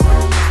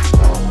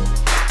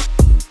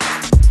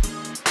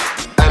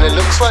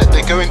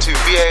going to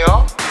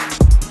VAR.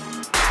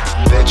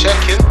 They're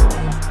checking.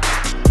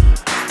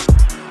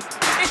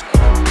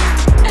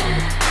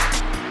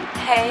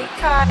 Hey,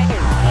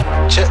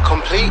 Kai. Check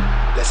complete.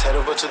 Let's head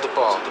over to the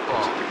bar.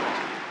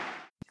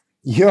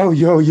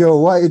 Yo,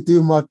 what you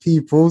do, my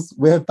peoples?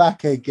 We're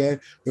back again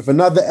with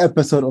another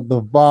episode of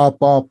the Bar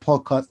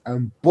podcast.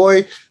 And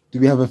boy, do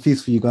we have a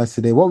feast for you guys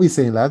today. What are we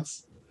saying,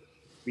 lads?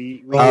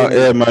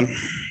 Yeah, man.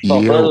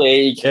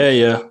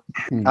 Yeah.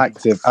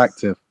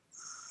 Active.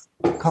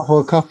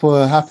 Couple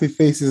of happy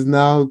faces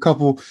now.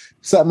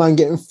 Certain man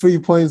getting 3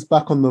 points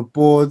back on the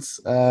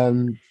boards.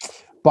 But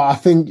I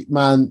think,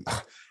 man,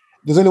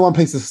 there's only one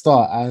place to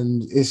start,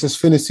 and it's just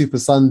finished Super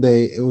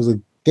Sunday. It was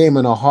a game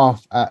and a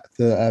half at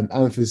the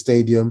Anfield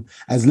Stadium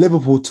as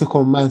Liverpool took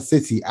on Man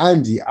City.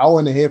 Andy, I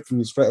want to hear from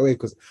you straight away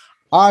because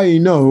I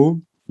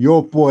know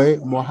your boy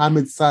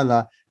Mohamed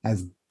Salah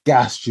has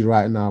gassed you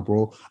right now,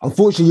 bro.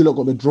 Unfortunately, you lot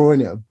got the draw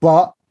in it,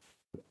 but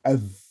a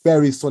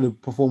very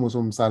solid performance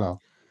from Salah.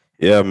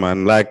 Yeah,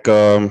 man. Like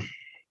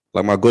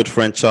my good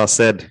friend Charles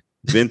said,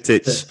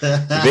 vintage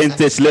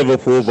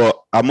Liverpool,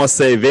 but I must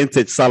say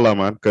vintage Salah,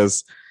 man,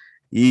 because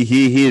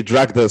he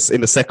dragged us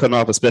in the second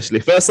half,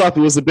 especially. First half,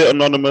 it was a bit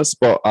anonymous,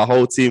 but our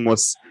whole team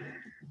was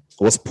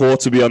poor,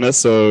 to be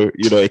honest. So,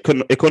 it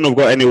couldn't have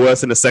got any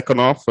worse in the second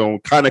half, and we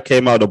kind of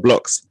came out of the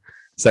blocks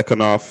second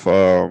half.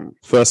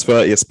 First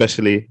 30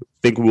 especially, I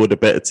think we were the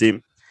better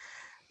team.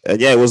 And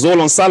yeah, it was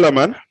all on Salah,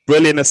 man.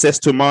 Brilliant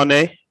assist to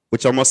Mane,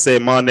 which I must say,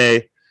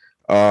 Mane,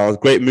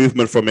 great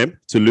movement from him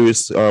to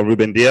lose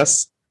Ruben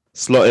Dias,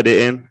 slotted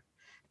it in,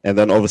 and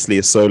then obviously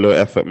a solo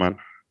effort, man.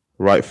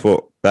 Right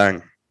foot,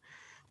 bang.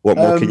 What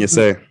more can you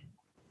say?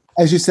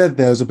 As you said,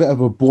 there was a bit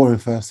of a boring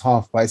first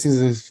half, but it seems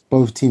as if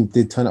both teams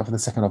did turn up for the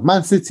second half.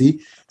 Man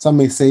City, some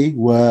may say,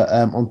 were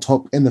on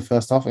top in the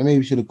first half and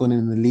maybe should have gone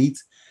in the lead.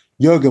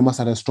 Jurgen must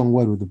have had a strong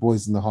word with the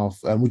boys in the half.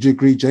 Would you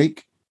agree,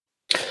 Jake?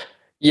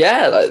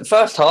 Yeah,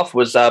 first half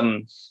was...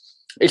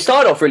 It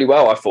started off really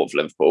well, I thought, for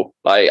Liverpool.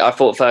 I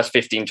thought first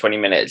 15, 20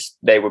 minutes,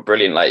 they were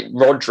brilliant.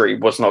 Rodri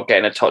was not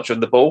getting a touch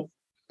of the ball.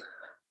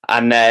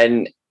 And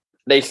then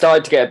they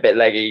started to get a bit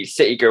leggy.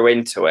 City grew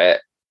into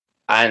it.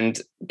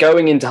 And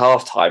going into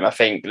halftime, I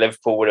think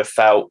Liverpool would have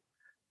felt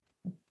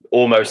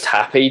almost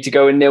happy to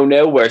go in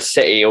 0-0, whereas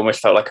City almost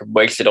felt like a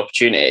wasted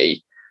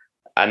opportunity.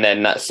 And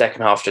then that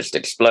second half just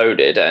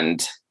exploded.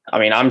 And I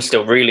mean, I'm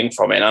still reeling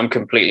from it. And I'm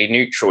completely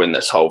neutral in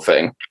this whole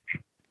thing.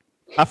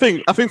 I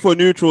think for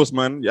neutrals,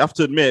 man, you have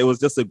to admit it was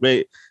just a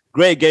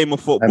great game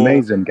of football.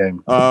 Amazing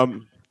game.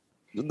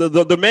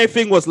 The main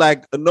thing was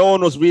no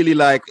one was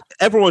really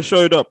everyone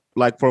showed up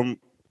from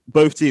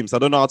both teams. I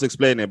don't know how to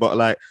explain it,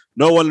 but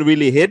no one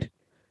really hid.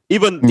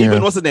 Even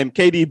what's the name?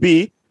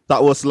 KDB,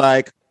 that was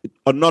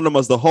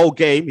anonymous the whole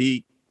game.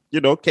 He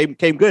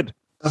came good.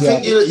 I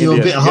think you were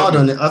a bit hard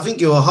on it. I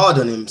think you were hard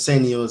on him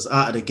saying he was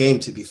out of the game,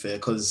 to be fair,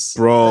 because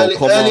early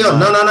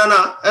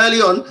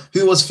on,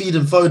 who was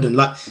feeding Foden?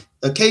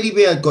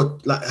 KDB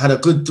had a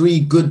good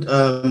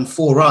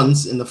 4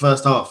 runs in the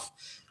first half,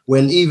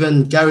 when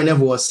even Gary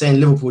Neville was saying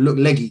Liverpool looked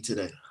leggy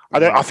today.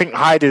 I think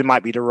hiding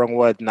might be the wrong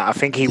word in that. I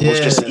think he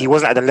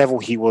wasn't at the level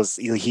he's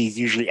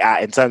usually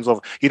at in terms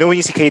of, when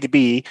you see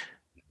KDB,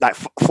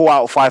 4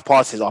 out of 5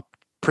 passes are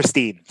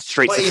pristine,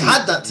 straight. But to he feet.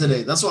 had that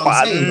today. That's what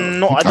I'm saying.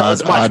 Not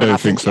as much. I don't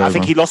think so. I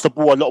think he lost the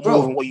ball a lot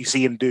more than what you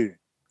see him do.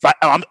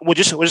 We're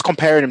just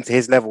comparing him to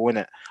his level,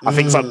 innit? I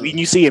think when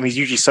you see him, he's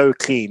usually so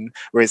clean.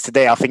 Whereas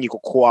today, I think he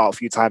got caught out a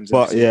few times.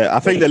 But I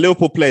think the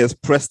Liverpool players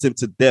pressed him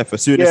to death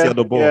as soon as he had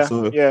the ball.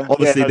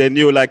 Obviously they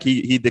knew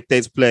he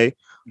dictates play,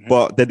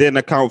 but they didn't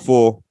account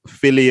for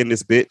Philly in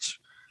this bitch.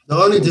 The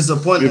only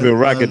disappointment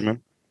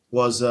man,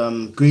 was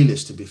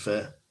Grealish, to be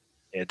fair.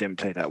 Yeah, didn't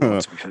play that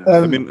well, to be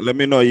fair. Let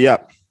me know, yeah.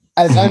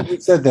 As Andrew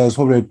said, there was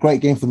probably a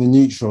great game for the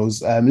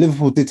neutrals.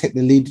 Liverpool did take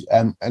the lead,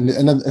 and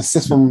another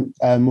assist from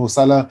Mo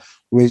Salah,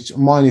 which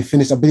Mane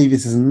finished. I believe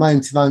this is his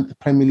 99th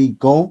Premier League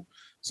goal,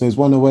 so it's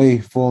one away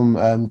from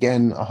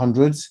getting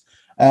 100.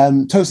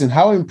 Tosin,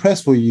 how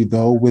impressed were you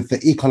though with the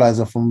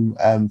equaliser from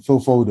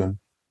Phil Foden?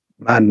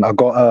 Man, I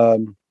got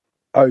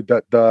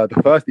the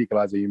first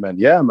equaliser you meant.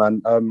 Yeah,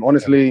 man.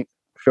 Honestly,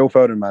 Phil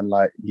Foden, man,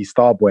 he's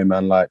star boy,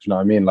 man. Do you know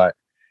what I mean?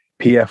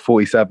 PF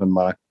 47,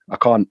 man. I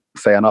can't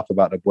say enough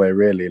about the boy,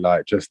 really.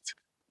 Just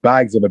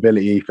bags of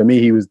ability. For me,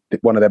 he was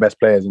one of their best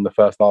players in the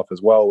first half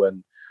as well.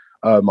 And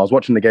I was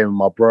watching the game with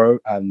my bro,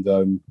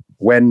 and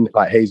when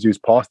Jesus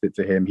passed it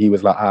to him, he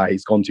was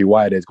he's gone too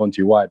wide. It's gone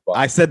too wide. But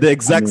I said the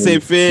exact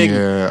same thing.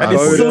 Yeah, and he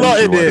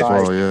slotted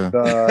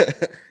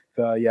it.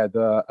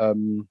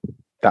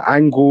 The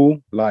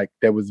angle,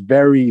 there was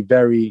very,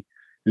 very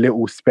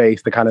little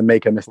space to kind of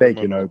make a mistake,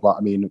 But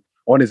I mean,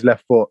 on his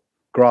left foot,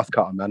 grass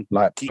cutter, man.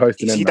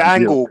 Posting in. See the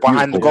angle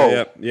behind the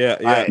goal?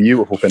 Yeah.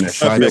 Beautiful finish.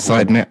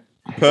 Side net.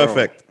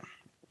 Perfect.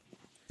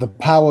 The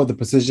power, the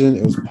precision,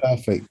 it was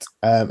perfect.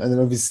 And then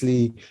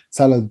obviously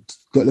Salah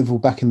got Liverpool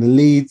back in the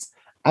lead.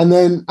 And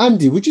then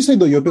Andy, would you say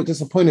that you're a bit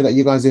disappointed that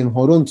you guys didn't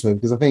hold on to him?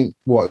 Because I think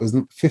it was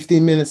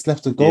 15 minutes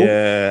left to go.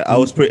 Yeah, I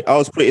was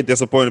pretty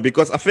disappointed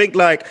because I think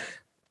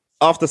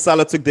after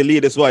Salah took the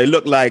lead as well, it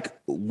looked like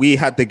we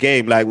had the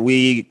game. Like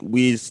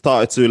we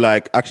started to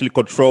like actually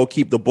control,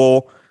 keep the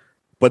ball.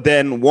 But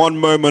then one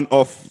moment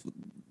of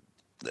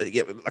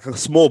like a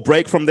small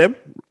break from them,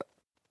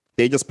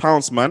 they just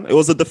pounced, man. It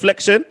was a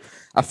deflection.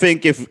 I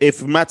think if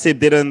Matip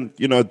didn't,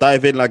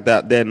 dive in like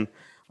that, then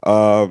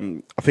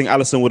I think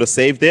Alisson would have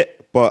saved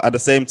it. But at the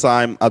same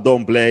time, I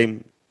don't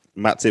blame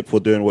Matip for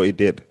doing what he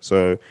did.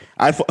 So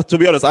to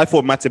be honest, I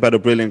thought Matip had a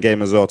brilliant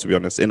game as well, to be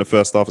honest, in the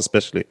first half,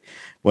 especially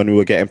when we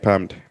were getting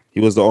pammed. He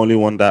was the only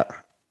one that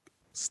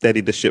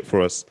steadied the ship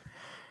for us.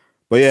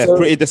 But yeah,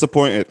 pretty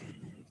disappointed.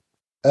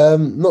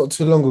 Not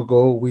too long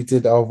ago, we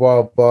did our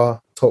wild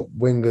bar top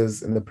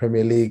wingers in the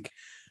Premier League.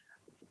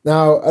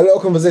 Now, a lot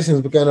of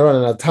conversations were going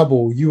around, and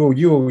Tabo,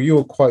 you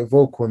were quite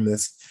vocal on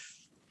this.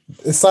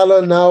 Is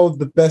Salah now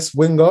the best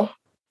winger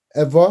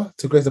ever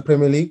to grace the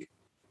Premier League?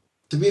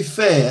 To be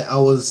fair, I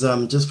was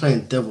just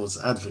playing devil's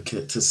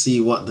advocate to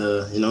see what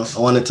I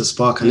wanted to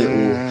spark a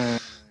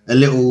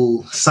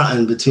little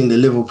something between the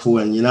Liverpool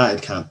and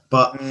United camp.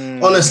 But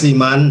honestly,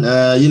 man,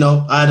 I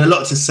had a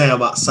lot to say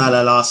about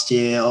Salah last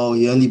year. Oh,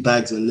 he only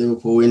bags on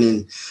Liverpool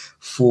winning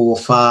 4 or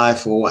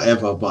 5 or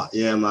whatever. But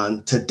yeah,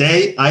 man,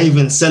 today I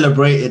even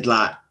celebrated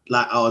like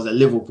I was a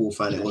Liverpool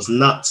fan. It was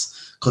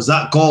nuts because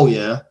that goal,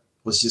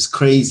 was just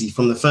crazy.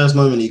 From the first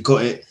moment he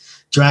got it,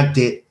 dragged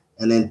it,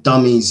 and then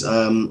dummies.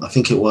 I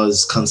think it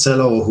was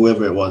Cancelo or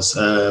whoever it was,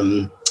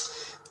 and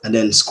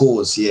then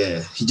scores.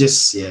 Yeah, he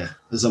just it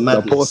was a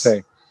madness.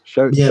 Laporte,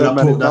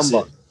 that's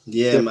it.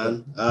 Yeah,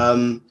 man.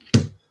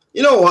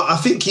 You know what? I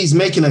think he's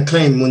making a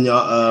claim,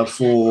 Munya,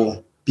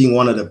 for being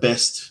one of the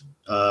best.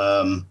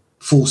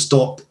 Full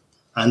stop,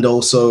 and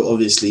also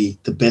obviously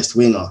the best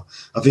winger.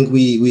 I think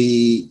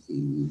we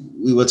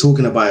were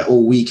talking about it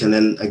all week, and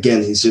then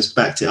again he's just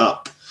backed it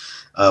up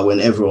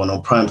when everyone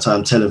on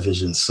primetime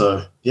television.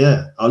 So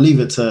yeah, I'll leave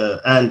it to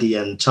Andy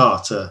and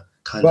Char to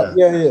kind of.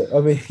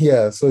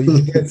 So you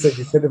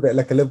said a bit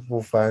like a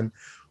Liverpool fan.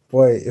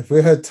 Boy, if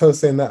we heard Toe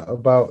saying that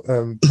about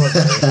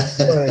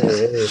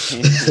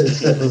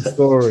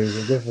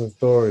different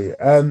story.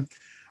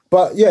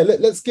 But yeah,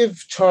 let's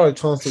give Char a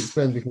chance to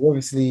explain, because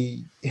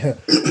obviously, we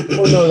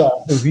all know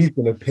that who he's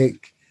going to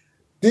pick.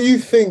 Do you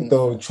think,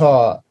 though,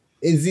 Char,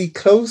 is he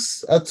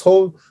close at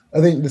all? I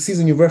think the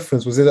season you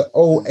referenced, was it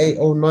 08, 09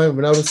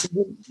 Ronaldo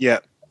season? Yeah.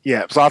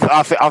 So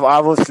I've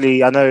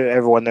obviously, I know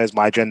everyone knows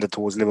my agenda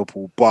towards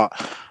Liverpool, but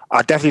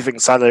I definitely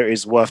think Salah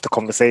is worth the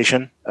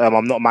conversation.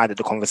 I'm not mad at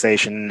the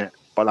conversation,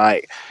 but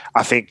I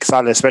think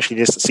Salah, especially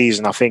this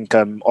season, I think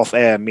off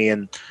air, me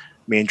and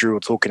Drew were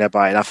talking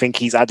about it, and I think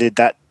he's added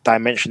that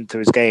dimension to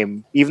his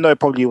game, even though it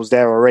probably was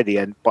there already,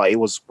 but it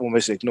was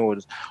almost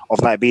ignored,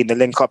 of like being the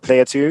link-up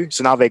player too.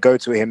 So now they go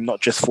to him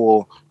not just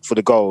for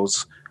the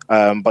goals,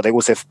 but they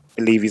also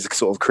believe he's a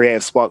sort of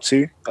creative spark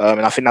too.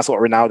 And I think that's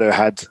what Ronaldo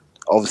had,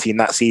 obviously, in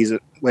that season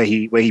where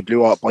he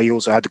blew up, but he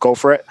also had to go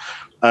for it.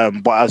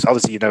 But as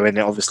obviously,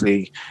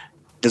 obviously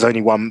there's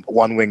only one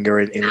winger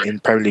in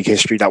Premier League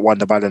history that won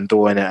the Ballon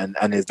d'Or in it,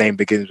 and his name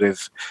begins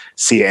with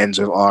C, it ends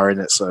with R in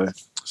it. So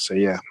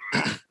yeah.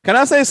 Can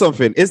I say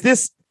something? Is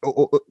this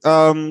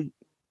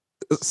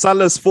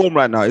Salah's form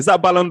right now? Is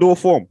that Ballon d'Or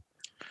form?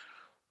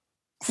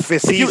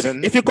 This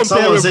season, if you compare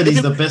someone him, said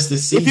he's the best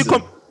this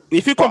season.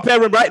 If you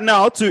compare him right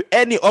now to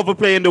any other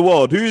player in the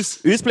world,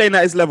 who's playing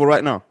at his level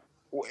right now?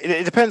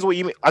 It depends what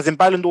you mean. As in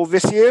Ballon d'Or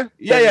this year?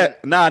 Yeah.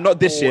 Nah, not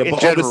this year, but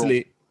general.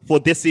 Obviously for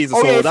this season.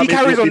 Oh, so if he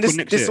carries on this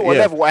sort of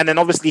level, and then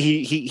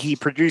obviously he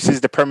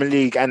produces the Premier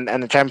League and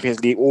the Champions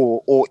League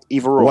or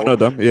either or. One of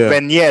them,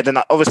 yeah. Then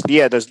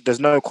obviously there's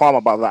no qualm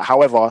about that.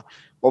 However,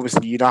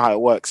 obviously you know how it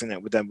works, isn't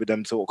it, with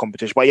them sort of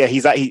competition. But yeah,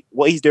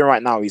 what he's doing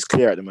right now, he's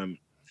clear at the moment.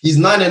 He's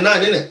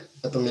 9-9, isn't it?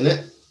 At the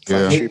minute.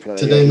 Yeah.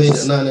 Today made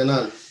it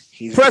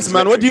 9-9. Press,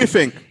 man, what do you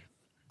think?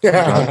 Do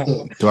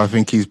I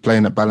think he's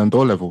playing at Ballon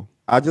d'Or level?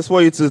 I just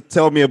want you to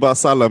tell me about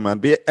Salah, man.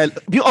 Be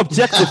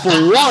objective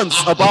for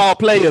once about our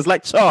players,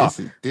 like Char.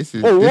 This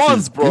is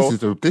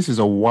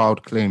a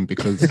wild claim,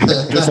 because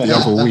just the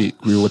other week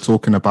we were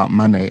talking about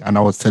Mane, and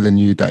I was telling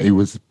you that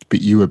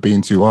you were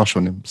being too harsh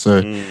on him.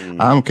 So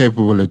I'm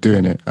capable of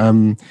doing it.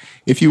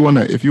 If you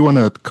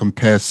wanna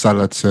compare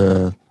Salah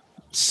to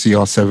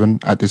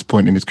CR7 at this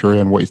point in his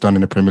career and what he's done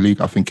in the Premier League,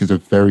 I think is a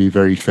very,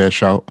 very fair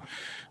shout.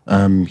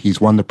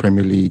 He's won the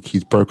Premier League.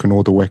 He's broken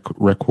all the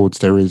records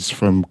there is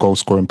from goal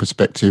scoring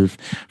perspective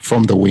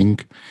from the wing.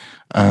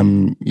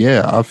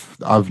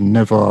 I've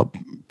never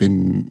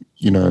been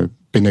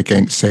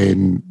against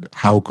saying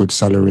how good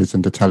Salah is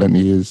and the talent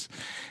he is.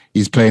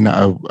 He's playing at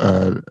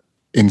a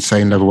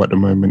insane level at the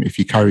moment. If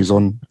he carries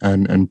on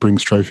and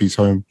brings trophies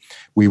home,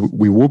 we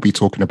will be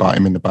talking about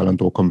him in the Ballon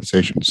d'Or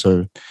conversation.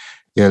 So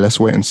yeah, let's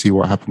wait and see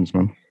what happens,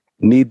 man.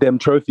 Need them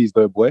trophies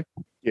though, boy.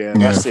 Yeah,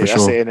 that's it,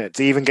 innit?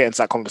 To even get into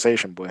that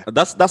conversation, boy.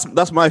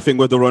 That's my thing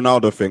with the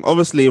Ronaldo thing.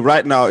 Obviously,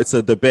 right now it's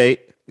a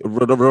debate. The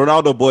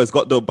Ronaldo boys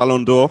got the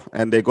Ballon d'Or,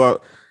 and they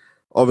got,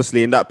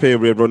 obviously in that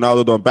period,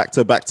 Ronaldo done back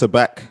to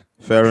back.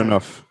 Fair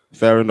enough.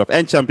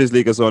 And Champions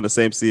League as well in the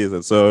same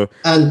season. So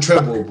and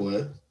treble,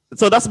 boy.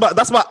 So that's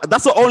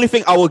the only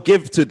thing I will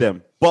give to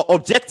them. But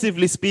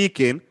objectively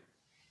speaking,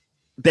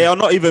 they are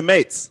not even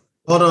mates.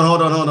 Hold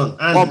on.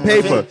 And on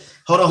paper.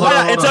 Hold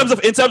on. In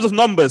terms of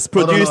numbers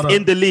produced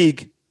in the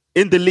league,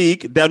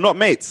 they're not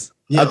mates.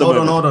 Yeah, hold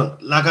on.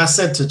 Like I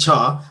said to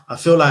Char, I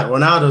feel like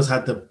Ronaldo's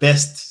had the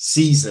best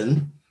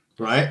season,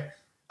 right?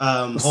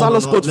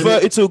 Salah scored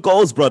 32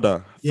 goals,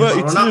 brother.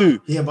 32.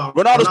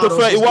 Ronaldo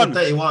scored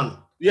 31.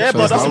 Yeah,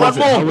 but that's one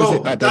more. How is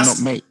it that they're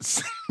not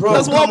mates? Bro,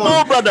 that's one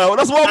more, brother.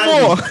 That's one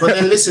more.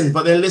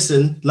 But then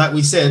listen. Like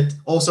we said,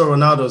 also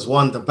Ronaldo's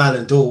won the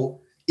Ballon d'Or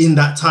in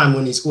that time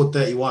when he scored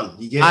 31.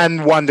 You get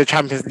and won the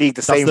Champions League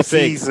the same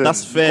season.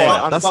 That's fair.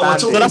 That's why.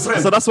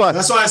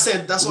 That's why I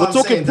said. That's why we're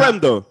talking Prem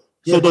though.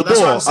 So the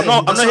door.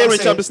 I'm not hearing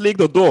Champions League.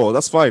 The door.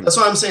 That's fine. That's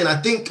what I'm saying.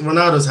 I think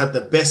Ronaldo's had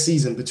the best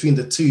season between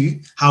the two.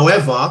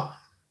 However,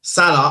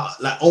 Salah,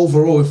 like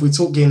overall, if we're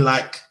talking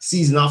like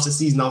season after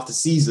season after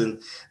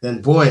season,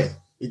 then boy,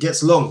 it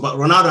gets long. But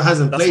Ronaldo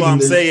hasn't played. That's what I'm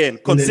saying.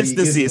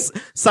 Consistency.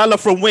 Salah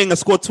from wing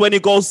has scored 20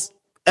 goals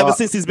ever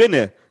since he's been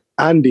here.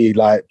 Andy,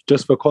 like,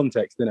 just for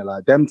context, innit?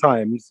 Like, them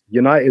times,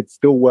 United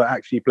still were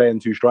actually playing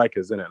two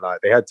strikers, innit?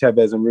 Like, they had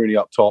Tevez and Rooney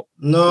up top.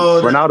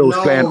 No, Ronaldo was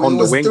playing on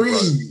the wing.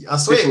 I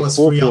swear it was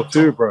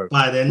 4-4-2, bro.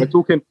 By then, we're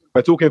talking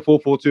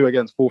 4-4-2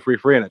 against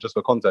 4-3-3, innit? Just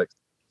for context.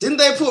 Didn't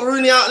they put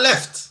Rooney out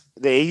left?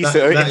 They used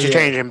to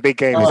interchange in big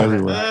games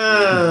everywhere.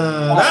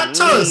 That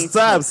toast.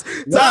 Tabs.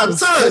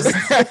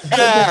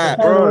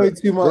 Bro,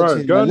 too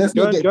much. Let's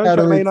not get carried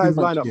away. United's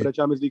lineup for the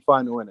Champions League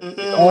final,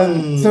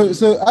 innit?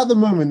 So at the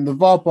moment, the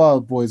VAR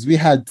boys, we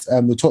had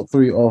the top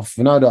three of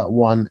Ronaldo at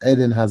 1,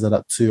 Eden Hazard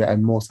at 2,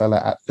 and Mo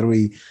Salah at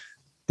 3.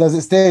 Does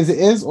it stay as it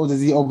is, or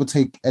does he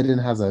overtake Eden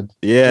Hazard?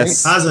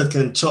 Yes. Hazard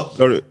can chop.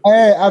 Hey,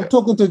 I'm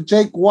talking to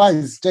Jake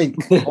Wise. Jake,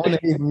 I want to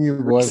hear from you,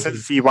 boy.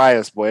 Sensi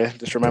bias, boy.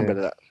 Just remember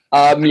that.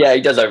 Yeah,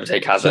 he does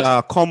overtake Hazard.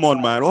 Come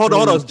on, man. Hold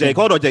on, Jake.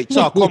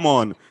 Char, come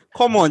on,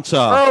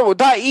 Char. Oh,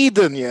 that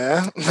Eden,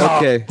 yeah.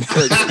 Okay.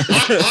 Jake.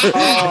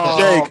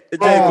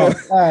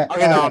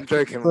 I'm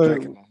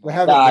joking.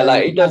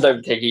 He does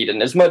overtake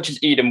Eden. As much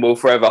as Eden will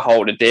forever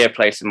hold a dear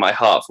place in my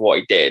heart for what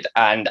he did,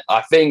 and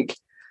I think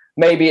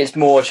maybe it's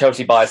more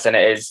Chelsea bias than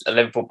it is a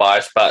Liverpool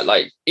bias, but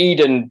like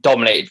Eden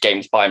dominated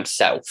games by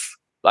himself.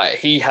 Like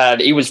he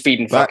was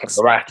feeding fucking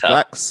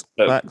Morata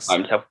by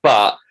himself,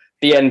 but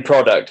the end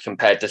product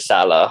compared to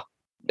Salah,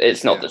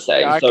 it's not the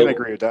same. Yeah, I can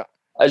agree with that.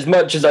 As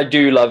much as I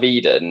do love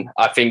Eden,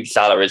 I think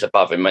Salah is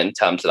above him in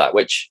terms of that,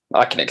 which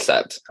I can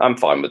accept. I'm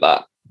fine with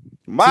that.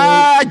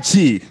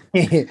 Maggi.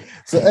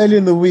 So early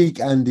in the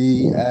week,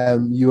 Andy,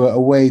 you were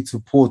away to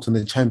Porto in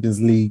the Champions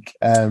League.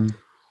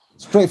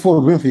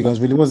 Straightforward win for you guys,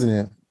 really, wasn't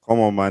it? Come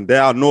on, man. They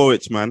are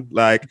Norwich, man.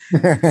 Like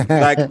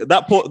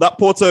that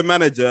Porto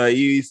manager.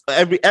 He's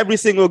every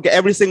single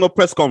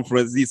press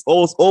conference. He's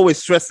always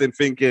stressing,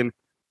 thinking,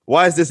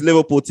 why is this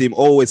Liverpool team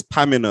always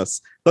pamming us?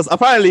 Because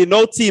apparently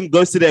no team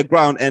goes to their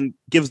ground and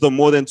gives them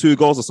more than 2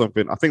 goals or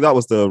something. I think that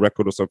was the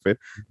record or something.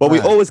 But we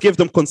always give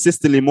them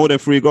consistently more than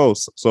 3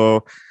 goals.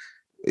 So,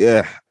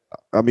 yeah,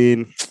 I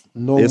mean,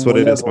 it's what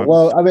it is, man.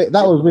 Well, I mean,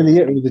 that was really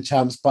it with the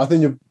champs. But I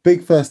think your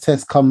big first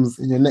test comes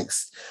in your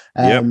next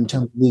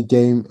Champions League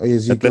game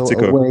as you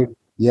Atletico. go away.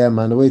 Yeah,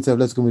 man, away to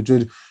Atletico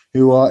Madrid,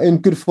 who are in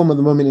good form at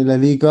the moment in La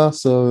Liga.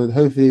 So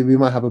hopefully we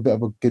might have a bit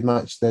of a good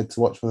match there to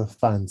watch for the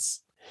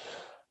fans.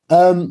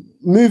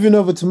 Moving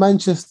over to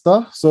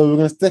Manchester, so we're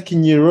going to stick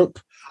in Europe.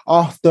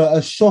 After a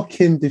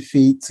shocking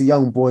defeat to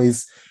Young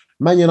Boys,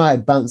 Man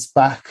United bounced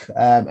back,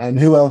 and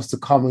who else to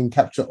come and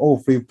capture all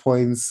 3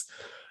 points?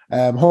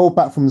 Hold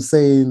back from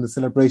saying the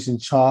celebration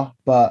Char,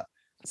 but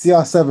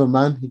CR7,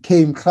 man, he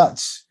came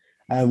clutch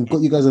and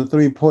got you guys on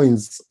 3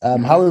 points.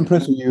 How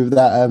impressed were you with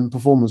that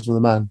performance from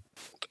the man?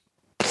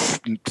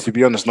 To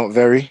be honest, not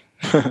very.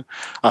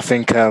 I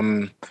think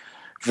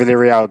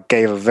Villarreal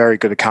gave a very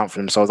good account for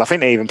themselves. I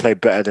think they even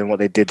played better than what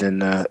they did in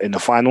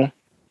the final.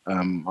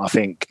 I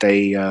think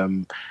their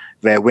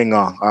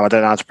winger, I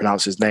don't know how to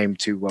pronounce his name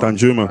too well.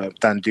 Danjuma,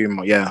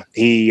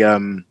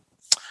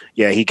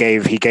 yeah. He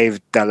gave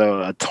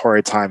Dalot a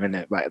torrid time in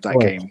it, like that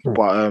game.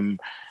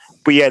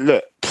 But yeah,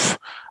 look,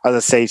 as I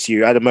say to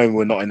you, at the moment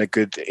we're not in a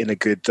good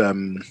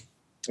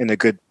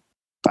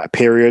like,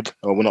 period,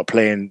 or we're not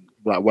playing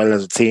like well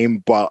as a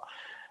team. But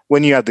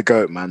when you have the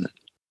GOAT, man,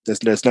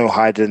 there's no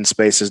hiding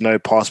space. There's no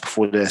pass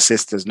before the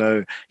assist. There's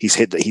no he's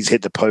hit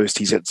the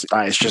post.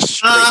 It's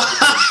just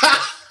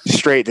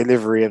straight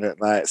delivery in it.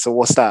 Like, so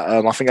what's that?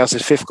 I think that's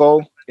his 5th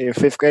goal in the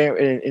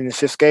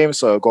 5th game.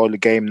 So a goal a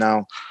game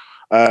now.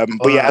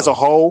 But yeah, as a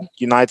whole,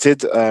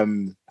 United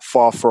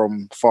far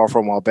from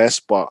our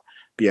best. But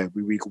yeah,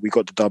 we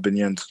got the dub in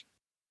the end.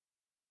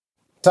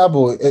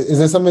 Tabo, is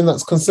there something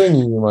that's concerning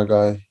you, my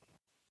guy?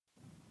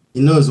 He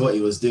knows what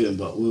he was doing,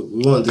 but we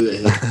won't do it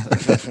here.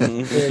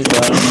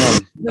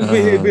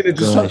 There's been a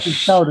disruptive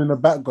sound in the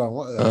background.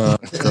 What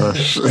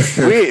gosh.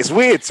 It's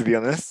weird, to be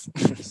honest.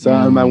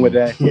 Certain man with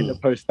their hit the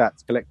post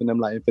stats, collecting them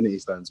like Infinity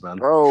Stones, man.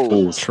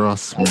 Oh,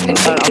 trust me.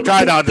 I'm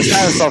trying to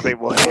understand something,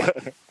 boy.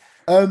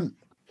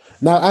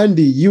 Now,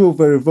 Andy, you were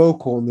very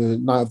vocal on the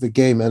night of the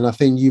game, and I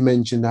think you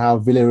mentioned how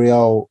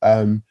Villarreal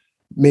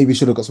maybe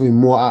should have got something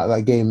more out of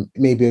that game,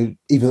 maybe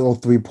even all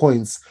 3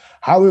 points.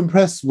 How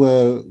impressed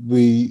were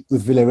we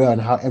with Villarreal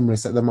and how Emery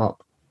set them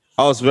up?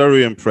 I was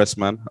very impressed,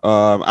 man.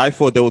 I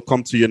thought they would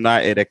come to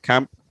United at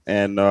camp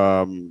and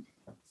kind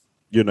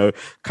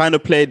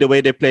of played the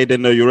way they played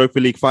in the Europa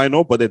League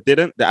final, but they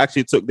didn't. They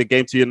actually took the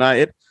game to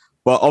United.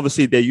 But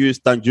obviously they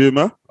used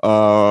Danjuma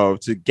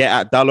to get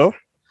at Dalot.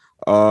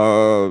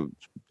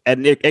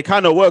 And it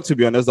kind of worked, to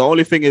be honest. The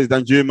only thing is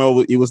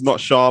Danjuma, he was not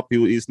sharp.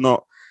 He's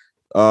not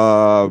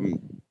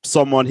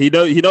someone, he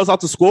knows how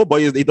to score,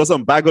 but he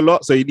doesn't bag a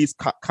lot. So he needs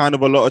kind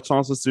of a lot of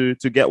chances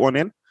to get one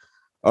in.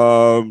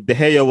 De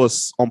Gea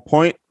was on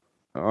point.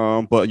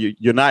 But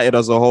United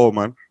as a whole,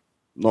 man,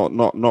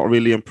 not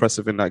really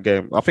impressive in that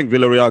game. I think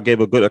Villarreal gave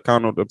a good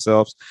account of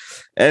themselves.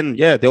 And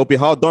yeah, they'll be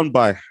hard done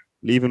by,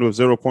 leaving with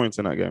 0 points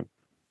in that game.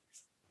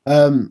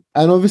 And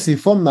obviously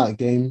from that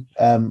game,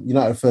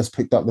 United first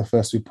picked up the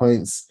first 3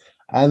 points,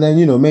 and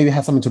then maybe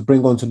had something to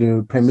bring on to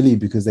the Premier League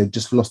because they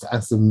just lost to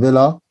Aston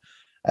Villa.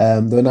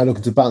 They're now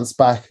looking to bounce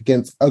back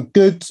against a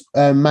good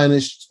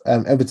managed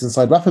Everton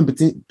side. Rafa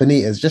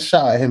Benitez, just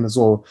shout out at him as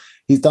well.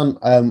 He's done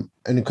an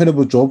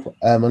incredible job.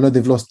 I know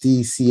they've lost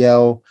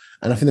DCL,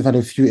 and I think they've had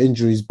a few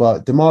injuries,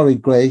 but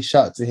Demarai Gray,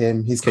 shout out to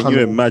him. Can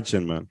you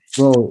imagine, man?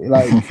 Bro,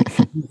 like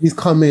he's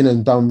come in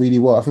and done really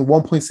well. I think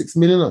 1.6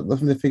 million. I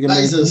think the figure. That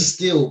is a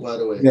steal, by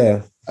the way.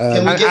 Yeah.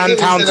 Can we get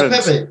Townsend, instead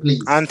of Pepe,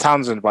 please? And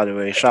Townsend, by the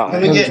way. Shout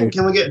out.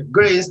 Can we get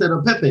Gray instead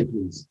of Pepe,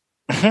 please?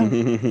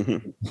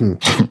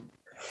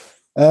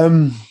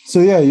 So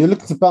yeah, you're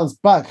looking to bounce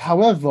back.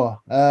 However,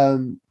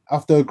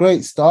 after a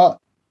great start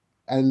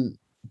and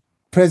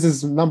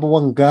Prez's number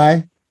one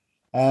guy,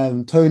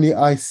 Tony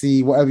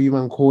Icy, whatever you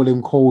man call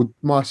him, called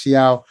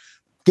Martial,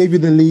 gave you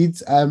the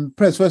leads.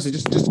 Prez, firstly,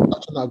 just touch on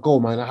that goal,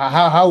 man.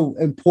 How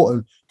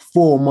important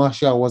for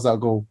Martial was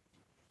that goal?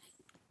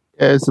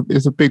 Yeah,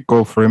 it's a big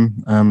goal for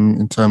him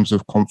in terms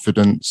of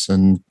confidence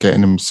and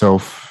getting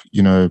himself,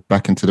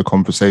 back into the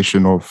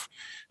conversation of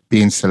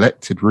being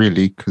selected,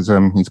 really, because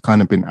he's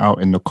kind of been out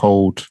in the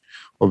cold.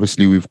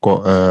 Obviously, we've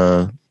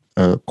got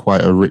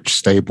quite a rich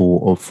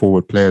stable of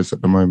forward players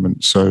at the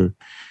moment. So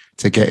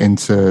to get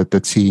into the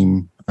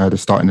team, the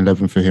starting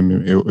 11 for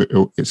him,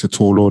 it's a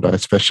tall order,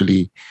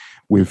 especially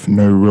with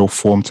no real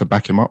form to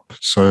back him up.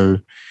 So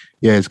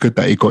yeah, it's good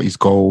that he got his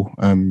goal.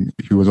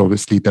 He was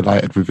obviously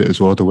delighted with it as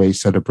well, the way he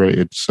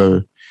celebrated.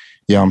 So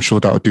yeah, I'm sure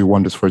that'll do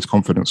wonders for his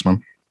confidence,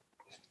 man.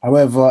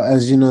 However,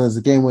 as you know, as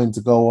the game went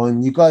to go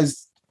on, you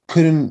guys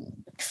couldn't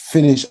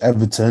finish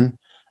Everton,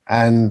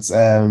 and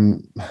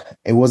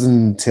it wasn't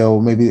until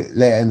maybe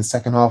later in the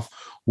second half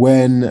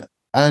when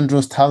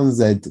Andros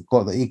Townsend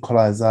got the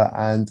equaliser,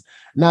 and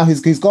now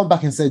he's gone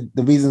back and said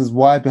the reasons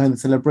why behind the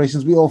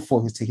celebrations. We all thought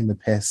he was taking the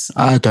piss.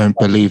 I don't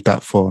believe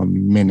that for a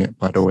minute,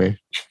 by the way.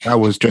 That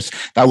was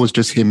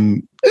just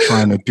him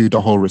trying to do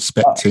the whole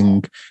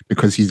respecting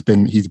because he's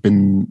been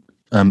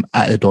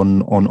added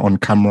on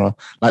camera,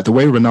 like the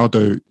way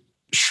Ronaldo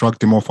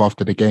shrugged him off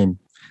after the game.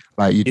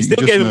 Like he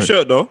still gave him a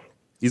shirt though.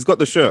 He's got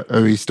the shirt.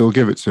 Oh, he still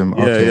give it to him.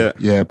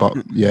 Yeah. But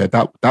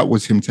that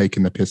was him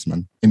taking the piss,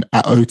 man.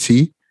 At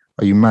OT,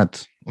 are you mad?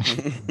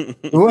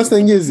 The worst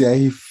thing is,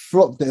 he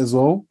flopped it as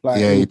well. Like,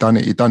 he done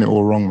it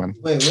all wrong, man.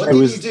 Wait, what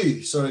did he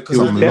do? Sorry, because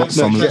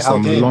some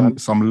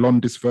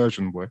Londis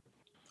version, boy.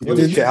 He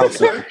did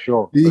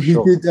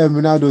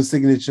Ronaldo's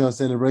signature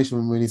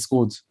celebration when he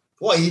scored.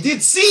 What he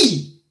did?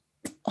 See.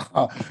 You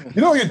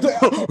know what you're doing?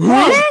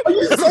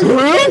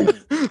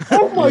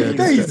 Oh my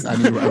days!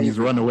 And he's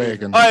run away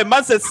again. Oh,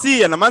 man said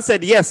 "sí" and the man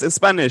said "yes" in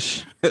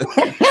Spanish.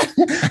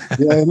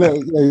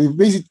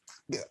 Basically,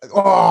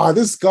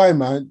 this guy,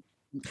 man.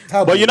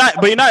 But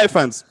United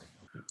fans,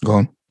 go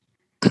on.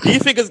 Do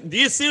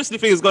you seriously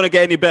think it's going to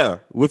get any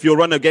better with your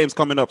run of games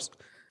coming up?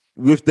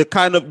 With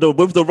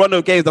the run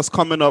of games that's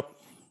coming up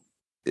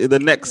in the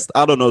next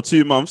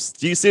 2 months,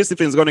 do you seriously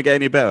think it's going to get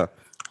any better?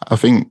 I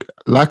think,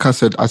 like I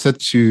said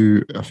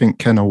to, I think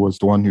Kenna was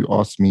the one who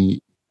asked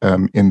me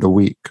in the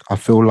week. I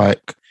feel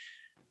like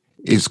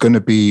it's going to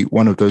be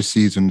one of those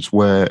seasons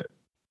where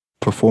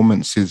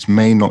performances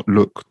may not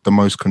look the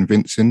most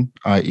convincing,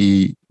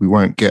 i.e. we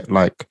won't get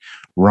like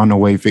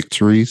runaway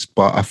victories,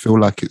 but I feel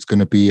like it's going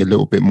to be a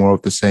little bit more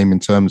of the same in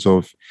terms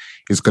of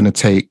it's going to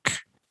take,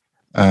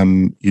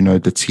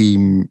 the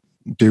team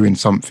doing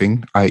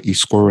something, i.e.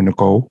 scoring a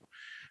goal,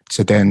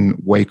 to then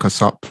wake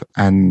us up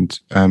and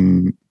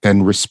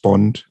then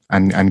respond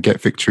and get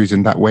victories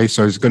in that way.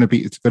 So it's going to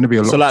be a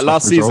lot. So like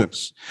last season.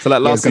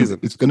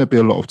 It's going to be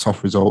a lot of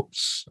tough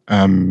results,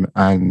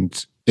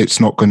 and it's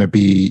not going to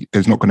be.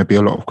 There's not going to be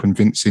a lot of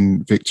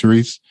convincing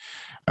victories.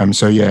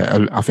 So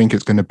yeah, I think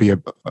it's going to be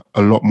a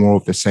lot more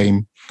of the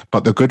same.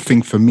 But the good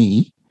thing for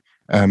me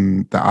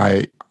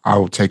that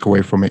I'll take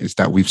away from it is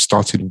that we've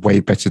started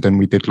way better than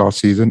we did last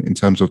season in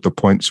terms of the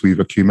points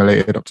we've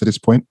accumulated up to this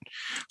point.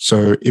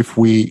 So if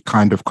we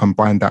kind of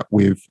combine that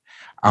with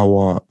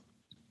our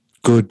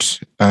good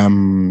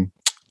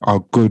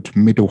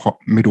middle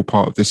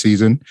part of the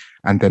season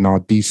and then our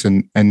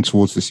decent end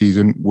towards the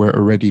season, we're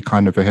already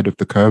kind of ahead of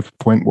the curve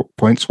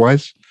points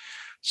wise.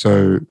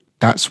 So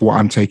that's what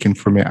I'm taking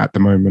from it at the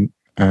moment.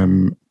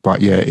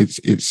 But yeah,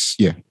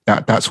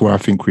 that's where I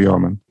think we are,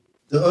 man.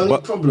 The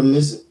only problem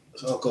is,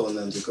 go on,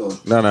 Andy, go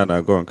on.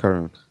 No, go on,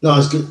 Karen. No, I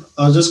was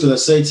just gonna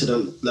say to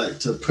them, like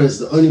to Prez,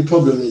 the only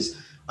problem is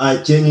I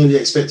genuinely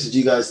expected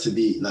you guys to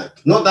be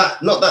like not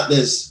that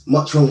there's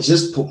much wrong, it's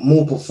just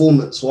more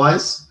performance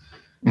wise.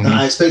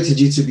 I expected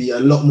you to be a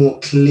lot more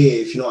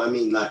clear, if you know what I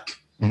mean, like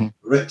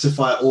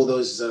rectify all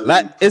those.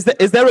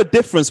 Is there a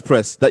difference,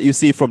 Press, that you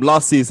see from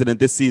last season and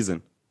this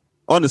season?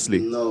 Honestly,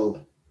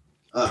 no.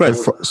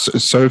 Press.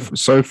 So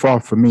far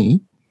for me,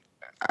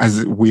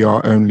 as we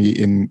are only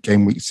in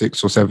game week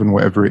 6 or 7,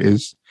 whatever it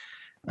is,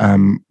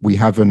 we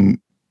haven't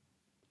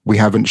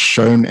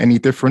shown any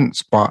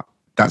difference, but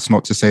that's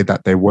not to say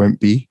that there won't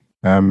be.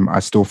 I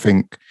still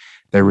think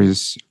there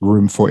is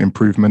room for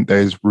improvement.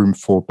 There is room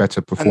for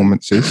better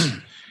performances.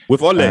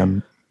 With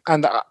Ole.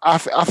 And I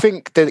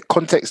think the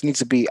context needs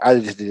to be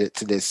added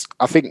to this.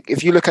 I think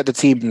if you look at the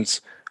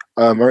teams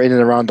are in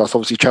and around us,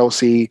 obviously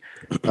Chelsea,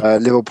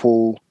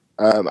 Liverpool,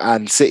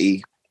 and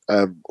City,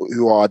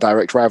 who are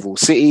direct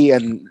rivals. City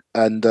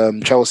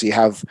and Chelsea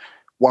have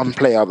one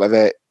player that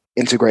they're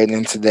integrating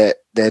into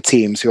their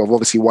teams, who have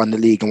obviously won the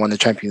league and won the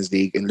Champions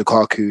League, in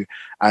Lukaku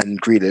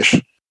and Grealish.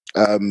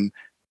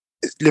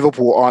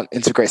 Liverpool aren't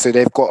integrated, so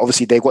they've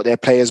got their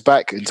players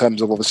back in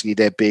terms of obviously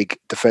their big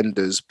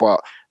defenders,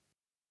 but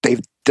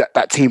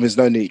that team has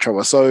known each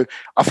other. So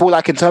I feel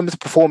like in terms of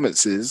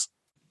performances,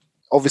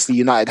 obviously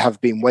United have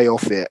been way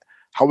off it.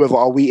 However,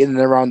 are we in and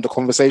around the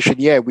conversation?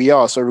 Yeah, we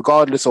are. So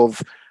regardless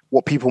of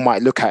what people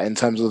might look at in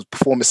terms of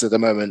performance at the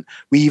moment,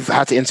 we've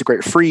had to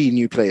integrate 3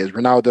 new players: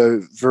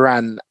 Ronaldo,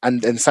 Varane,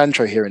 and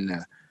Sancho here and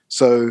there.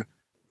 So,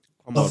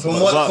 that's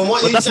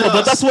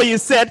what you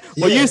said.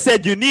 Yeah. Well, you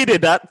said you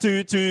needed that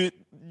to.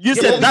 You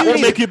said that will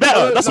make you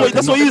better. That's what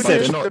you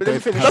said.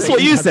 That's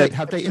what you said.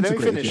 Have they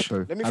integrated it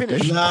though? Let me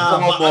finish.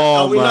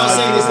 Are we not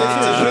saying this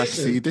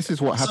integration? See, this is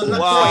what happens.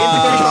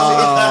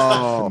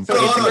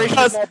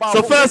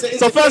 So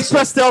first,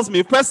 Press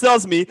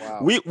tells me,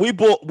 we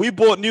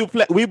bought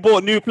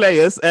new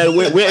players, and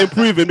we're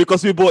improving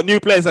because we bought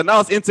new players, and now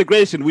it's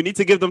integration. We need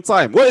to give them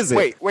time. What is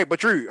it? Wait, but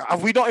Drew,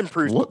 have we not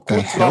improved? What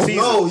the hell?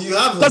 No, you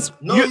haven't.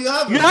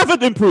 You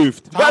haven't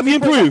improved. Have you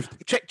improved?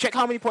 Check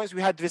how many points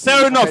we had this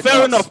season.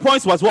 Fair enough.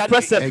 Points wise, what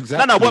Press said.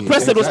 Exactly. No, what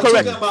Press said was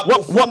correct.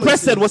 What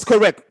Press said was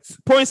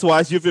correct. Points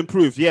wise, you've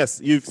improved. Yes,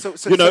 the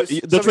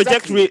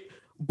trajectory. Exactly.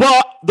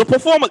 But the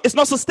performance is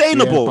not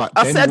sustainable. Yeah,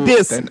 I said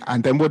this.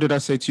 Then what did I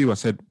say to you? I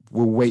said,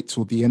 we'll wait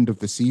till the end of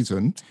the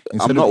season.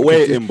 I'm not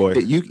waiting, boy.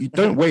 You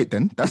don't wait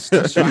then. That's you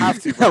have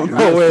to. I'm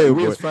not waiting,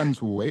 we as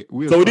fans will wait.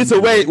 So we need to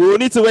wait. We will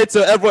need to wait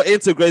till everyone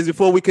integrates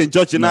before we can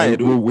judge United.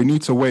 No, we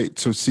need to wait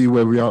to see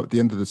where we are at the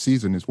end of the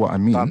season is what I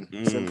mean.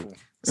 Simple.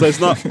 So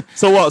it's not.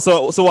 So what?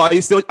 So what?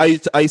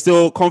 Are you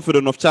still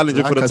confident of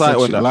challenging for the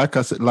title?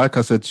 Like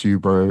I said to you,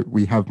 bro,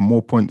 we have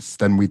more points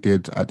than we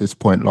did at this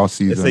point last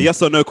season. It's a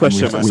yes or no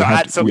question, man.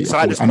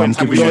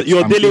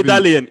 You're dilly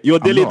dallying.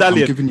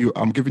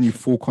 I'm giving you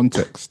full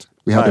context.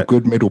 We had a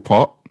good middle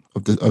part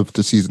of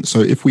the season.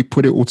 So if we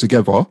put it all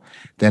together,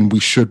 then we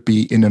should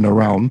be in and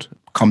around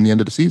come the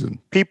end of the season.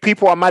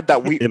 People are mad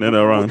that we in and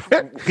around.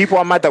 People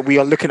are mad that we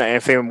are looking at it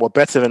and saying we're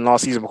better than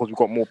last season because we've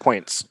got more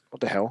points. What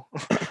the hell?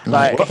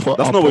 Like that's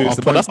not what you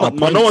said. But that's not.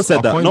 No one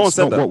said that. No one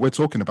said that. What we're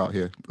talking about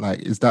here, like,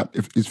 is that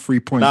if is 3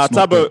 points? Nah,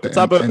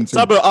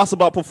 Tabo asked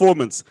about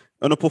performance,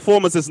 and the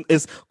performance is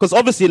because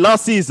obviously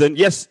last season,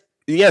 yes,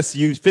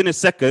 you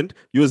finished second.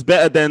 You was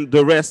better than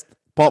the rest,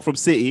 apart from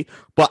City.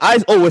 But I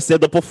always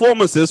said the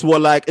performances were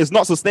like it's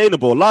not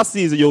sustainable. Last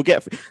season you'll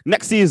get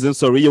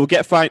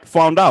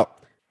found out.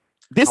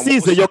 This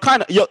season,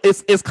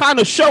 it's kind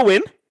of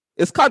showing.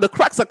 The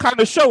cracks are kind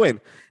of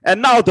showing.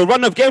 And now the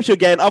run of games you're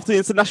getting after the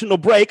international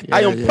break,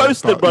 I am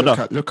posted,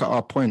 brother. Look at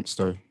our points,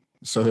 though.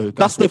 So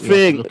that's the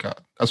thing.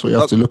 That's what you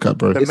have to look at,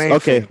 bro.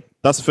 Okay,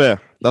 that's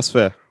fair.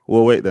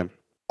 We'll wait then.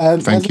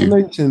 As you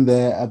mentioned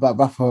there about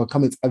Rafa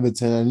coming to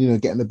Everton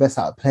and getting the best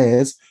out of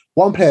players.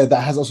 One player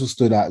that has also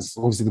stood out is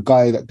obviously the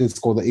guy that did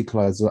score the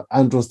equaliser,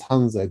 Andros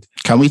Townsend.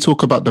 Can we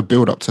talk about the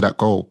build up to that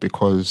goal?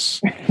 Because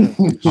I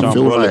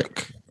feel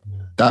like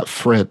that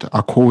Fred,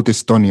 I call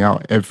this Donny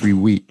out every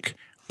week,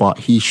 but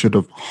he should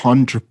have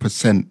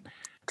 100%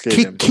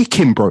 kick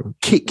him, bro.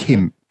 Kick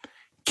him.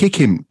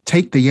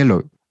 Take the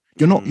yellow.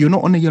 You're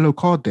not on a yellow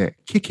card there.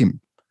 Kick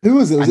him. Who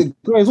was it? Was it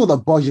Gray as well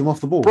that barged him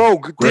off the ball?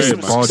 Bro, this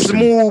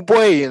small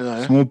boy,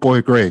 Small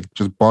boy Gray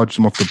just barged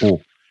him off the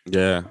ball.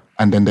 Yeah.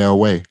 And then they're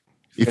away.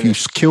 If you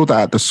kill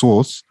that at the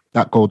source,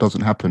 that goal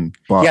doesn't happen.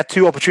 But he had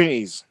 2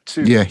 opportunities.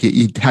 2. Yeah,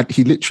 he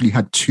literally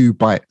had 2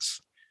 bites.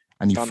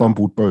 And he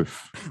fumbled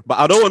both. But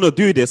I don't want to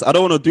do this.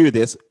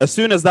 As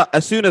soon as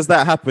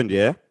that happened,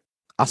 yeah,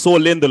 I saw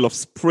Lindelof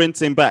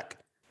sprinting back.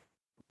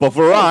 But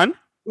Varane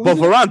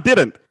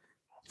didn't.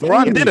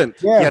 Varane didn't.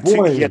 Yeah,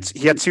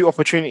 he had 2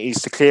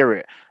 opportunities to clear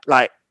it.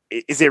 Like,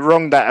 is it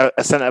wrong that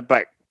a centre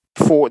back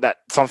thought that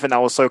something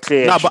that was so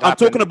clear? No, but I'm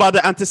talking about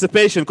the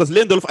anticipation because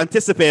Lindelof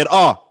anticipated.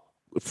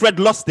 Fred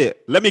lost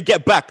it. Let me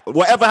get back.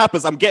 Whatever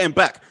happens, I'm getting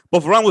back.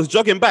 But Varane was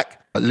jogging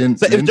back.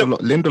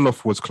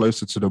 Lindelof was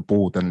closer to the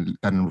ball than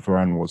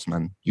Varane was,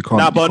 man. You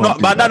can't. But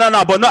not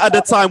at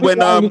the time when.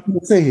 What I'm going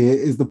to say here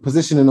is the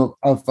positioning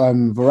of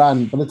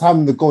Varane. By the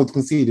time the goal was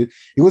conceded,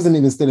 he wasn't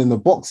even still in the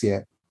box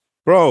yet.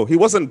 Bro, he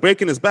wasn't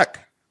breaking his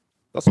back.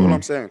 That's all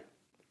I'm saying.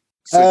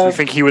 So do you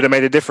think he would have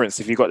made a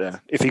difference if he got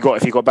there? If he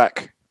got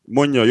back?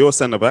 Munyo, you're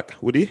centre back,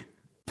 would he?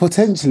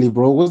 Potentially,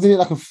 bro. Wasn't it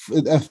like a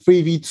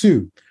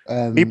 3v2?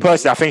 Me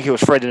personally, I think it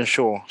was Fred and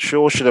Shaw.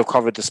 Shaw should have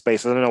covered the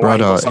space. I don't know why.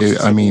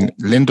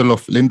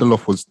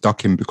 Lindelof was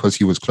ducking because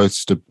he was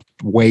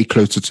way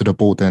closer to the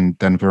ball than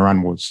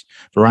Varane was.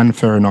 Varane,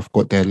 fair enough,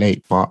 got there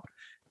late, but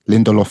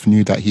Lindelof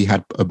knew that he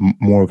had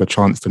more of a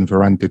chance than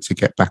Varane did to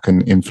get back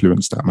and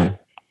influence that, man.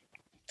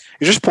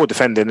 It was just poor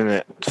defending, isn't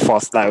it?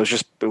 Fast. Like,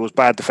 it was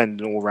bad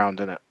defending all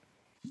round, isn't it?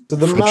 So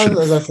the man,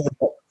 as I said,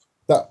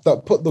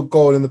 that put the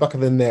goal in the back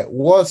of the net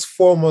was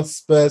former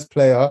Spurs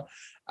player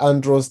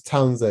Andros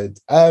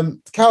Townsend.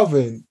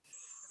 Calvin,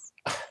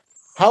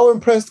 how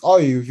impressed are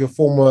you with your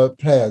former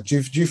player? Do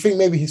you think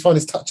maybe he's found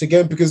his touch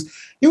again? Because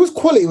he was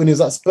quality when he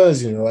was at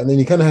Spurs, and then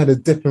he kind of had a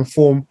dip in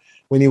form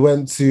when he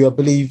went to, I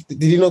believe,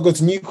 did he not go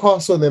to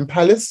Newcastle and then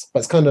Palace? But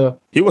it's kind of...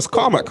 He was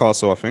calm at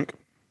Castle, I think.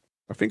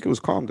 I think he was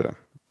calm there.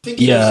 I think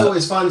he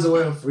always finds a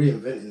way of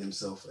reinventing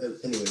himself.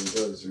 Anyway, he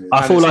goes. Really.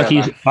 I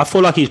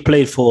feel like he's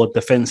played for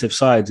defensive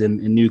sides in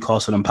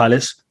Newcastle and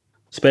Palace,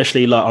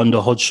 especially like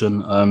under Hodgson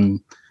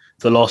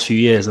the last few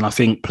years. And I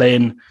think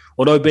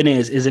although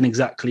Benitez isn't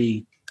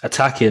exactly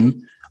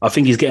attacking, I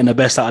think he's getting the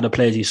best out of the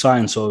players he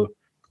signed. So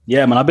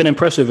yeah, man, I've been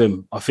impressed with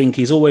him. I think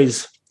he's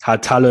always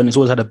had talent. He's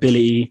always had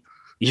ability.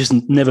 He's just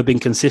never been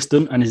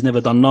consistent and he's never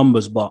done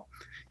numbers. But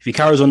if he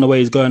carries on the way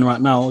he's going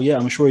right now, yeah,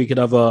 I'm sure he could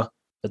have a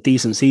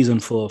decent season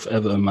for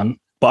Everton, man.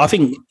 But I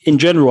think in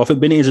general, I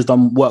think Benitez has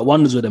done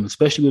wonders with them,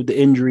 especially with the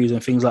injuries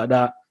and things like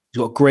that.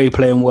 He's got Gray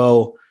playing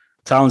well,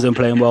 Townsend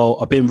playing well.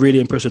 I've been really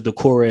impressed with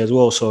Doucouré as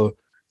well. So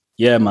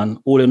yeah, man,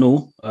 all in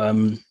all,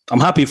 I'm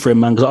happy for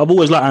him, man, because I've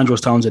always liked Andros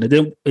Townsend.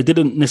 It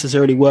didn't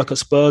necessarily work at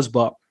Spurs,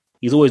 but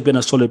he's always been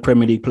a solid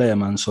Premier League player,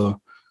 man.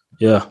 So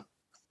yeah.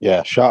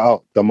 Yeah, shout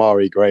out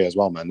Damari Gray as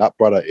well, man. That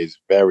brother is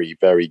very,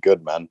 very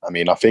good, man. I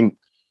mean, I think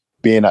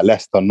being at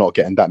Leicester, not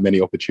getting that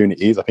many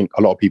opportunities, I think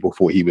a lot of people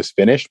thought he was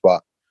finished,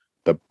 but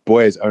the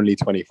boy is only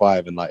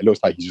 25 and it looks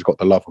like he's just got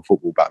the love for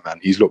football back, man.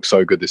 He's looked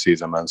so good this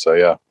season, man. So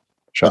yeah.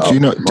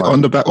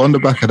 On the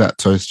back of that,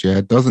 Toast, yeah,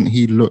 doesn't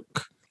he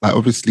look like,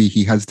 obviously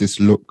he has this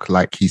look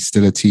like he's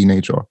still a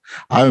teenager.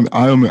 I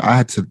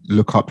had to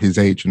look up his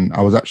age and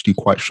I was actually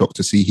quite shocked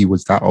to see he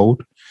was that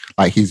old.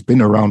 Like, he's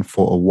been around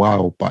for a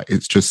while, but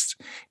it's just...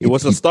 He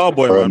was a star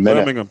boy, man,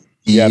 Birmingham.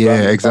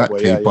 Yeah,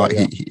 exactly. But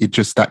it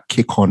just, that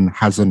kick on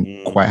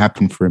hasn't quite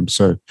happened for him.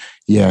 So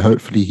yeah,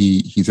 hopefully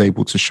he's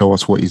able to show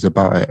us what he's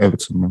about at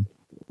Everton, man.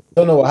 I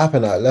don't know what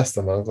happened at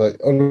Leicester, man. Like,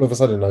 all of a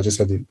sudden, I just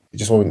said it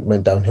just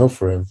went downhill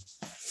for him.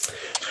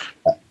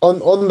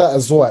 On that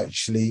as well,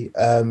 actually,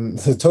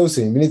 so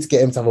Tosin, we need to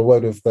get him to have a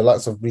word with the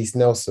likes of Reece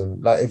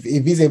Nelson. Like, if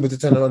he's able to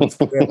turn it on, boy,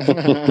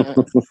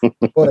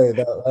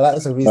 the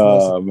likes of Reece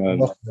Nelson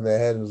in their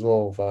head as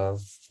well, fam.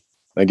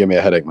 They give me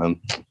a headache,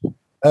 man.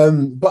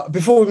 But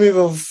before we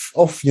move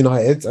off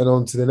United and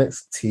on to the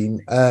next team,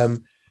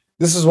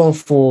 this is one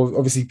for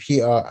obviously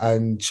Peter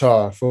and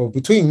Char. For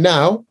between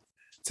now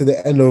to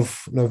the end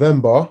of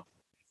November,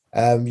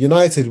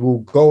 United will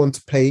go on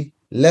to play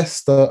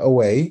Leicester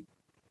away,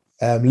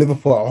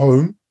 Liverpool at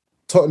home,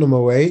 Tottenham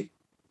away,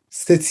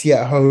 City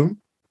at home,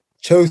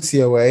 Chelsea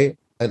away,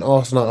 and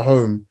Arsenal at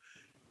home.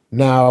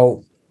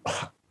 Now,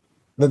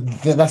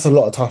 that's a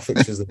lot of tough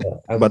fixtures.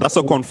 But that's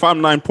a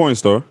confirmed 9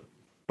 points, though.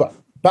 But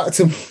back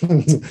to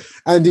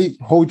Andy,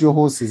 hold your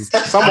horses.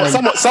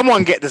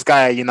 Someone get this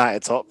guy a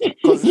United top,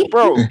 because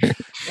bro,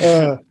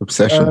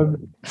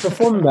 obsession. So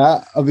from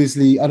that,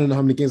 obviously, I don't know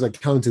how many games I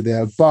counted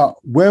there, but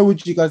where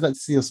would you guys like to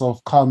see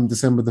yourself come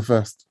December the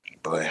 1st?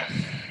 Boy,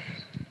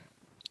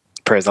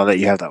 Perez, I'll let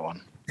you have that one.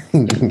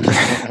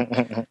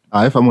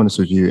 If I'm honest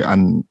with you,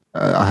 and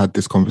I had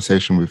this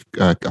conversation with,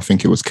 I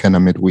think it was Kenna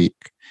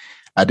midweek.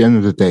 At the end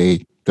of the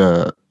day,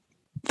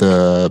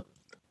 the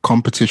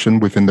competition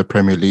within the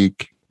Premier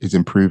League is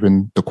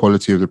improving. The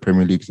quality of the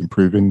Premier League is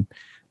improving.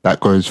 That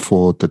goes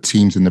for the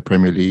teams in the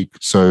Premier League.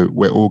 So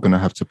we're all going to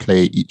have to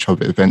play each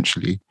other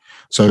eventually.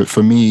 So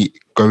for me,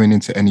 going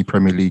into any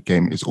Premier League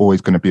game is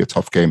always going to be a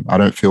tough game. I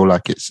don't feel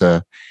like it's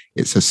a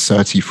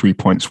 33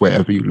 points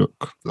wherever you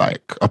look,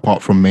 like,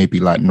 apart from maybe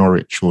like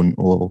Norwich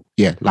or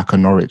like a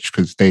Norwich,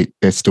 because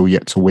they're still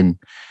yet to win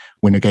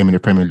a game in the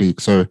Premier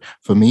League. So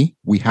for me,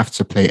 we have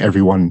to play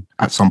everyone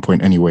at some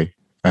point anyway.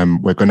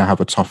 We're going to have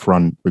a tough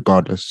run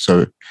regardless.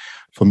 So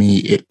for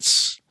me,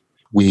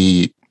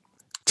 we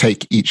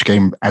take each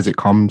game as it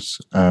comes,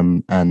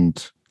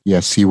 and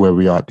see where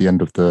we are at the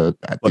end of the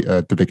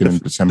beginning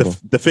of December.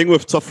 The thing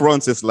with tough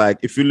runs is, like,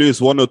 if you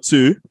lose 1 or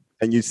 2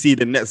 and you see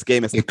the next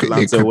game is it could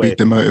be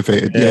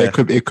demotivated. Yeah,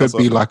 it could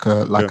be like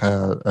a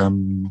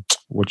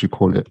what do you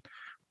call it?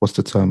 What's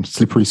the term?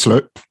 Slippery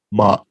slope.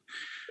 But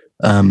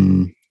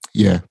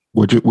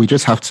we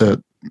just have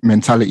to,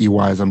 mentality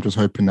wise, I'm just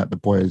hoping that the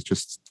boys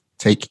just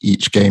take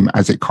each game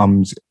as it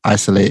comes,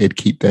 isolated,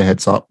 keep their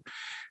heads up,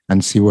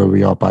 and see where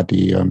we are by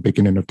the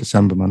beginning of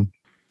December, man.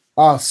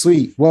 Ah,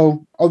 sweet.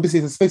 Well, obviously,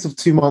 it's a space of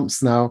 2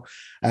 months now.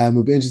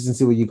 It'll be interesting to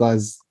see where you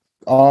guys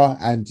are,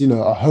 and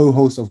a whole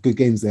host of good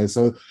games there.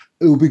 So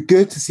it will be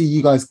good to see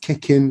you guys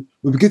kicking. It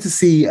will be good to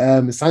see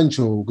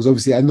Sancho, because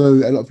obviously I know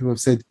a lot of people have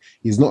said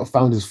he's not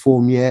found his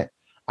form yet.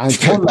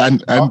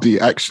 And Andy,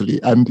 Andy,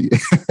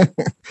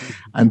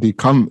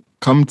 come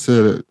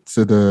to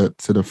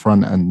the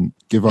front and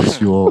give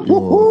us your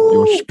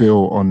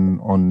spiel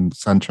on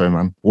Sancho,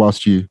 man.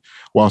 Whilst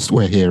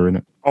we're here,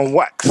 innit? On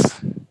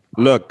wax.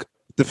 Look,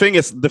 the thing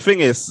is,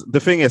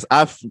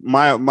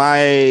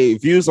 my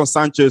views on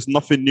Sancho is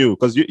nothing new,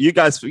 because you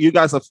guys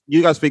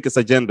think it's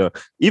agenda.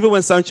 Even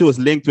when Sancho was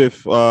linked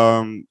with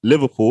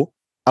Liverpool,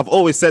 I've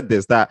always said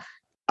this, that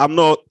I'm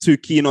not too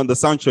keen on the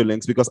Sancho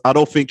links because I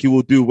don't think he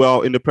will do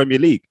well in the Premier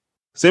League.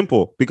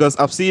 Simple, because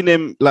I've seen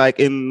him like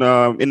in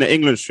the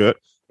England shirt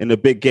in the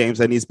big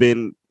games, and he's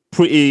been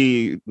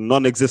pretty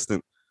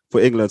non-existent for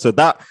England. So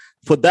that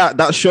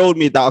showed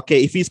me that,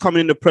 okay, if he's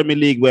coming in the Premier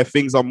League where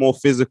things are more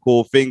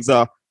physical,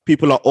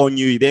 people are on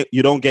you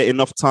don't get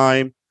enough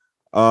time.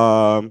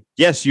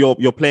 Yes,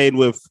 you're playing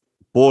with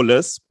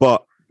ballers,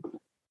 but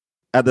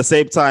at the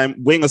same time,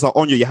 wingers are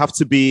on you. You have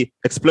to be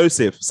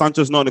explosive.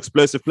 Sancho's not an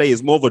explosive player;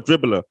 he's more of a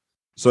dribbler.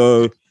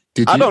 So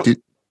did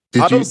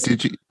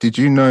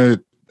you know?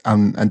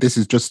 And this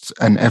is just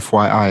an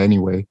FYI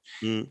anyway.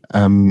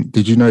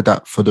 Did you know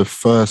that for the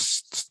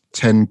first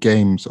 10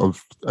 games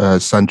of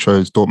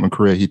Sancho's Dortmund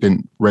career, he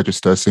didn't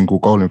register a single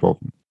goal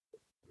involvement?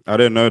 I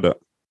didn't know that.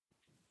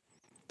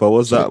 But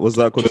what's that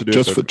got to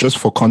do? Just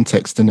for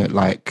context, innit?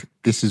 Like,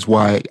 this is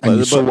why. And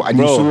you saw what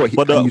the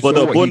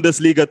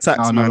Bundesliga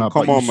tax, man.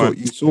 Come on, man.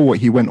 You saw what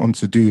he went on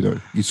to do, though.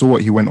 You saw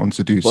what he went on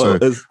to do. So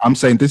I'm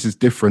saying this is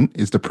different.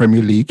 It's the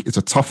Premier League. It's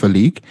a tougher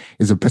league.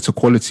 It's a better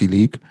quality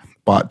league.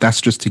 But that's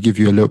just to give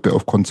you a little bit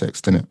of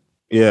context, innit?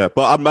 Yeah,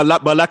 but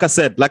like I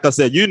said,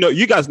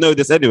 you guys know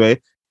this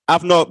anyway.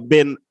 I've not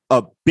been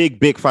a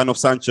big fan of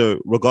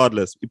Sancho,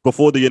 regardless,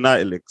 before the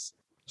United links.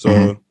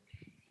 So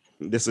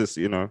this is,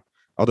 I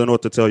don't know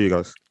what to tell you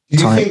guys.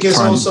 Do you think it's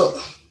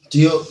also? Do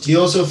you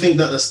also think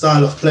that the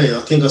style of play? I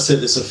think I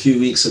said this a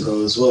few weeks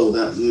ago as well.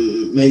 That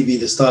maybe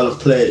the style of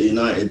play at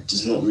United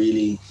is not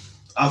really.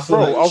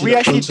 Are we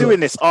actually doing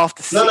this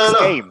after 6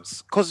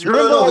 games? Because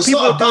remember what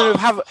people were doing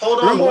with Havertz.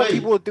 Remember what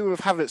people were doing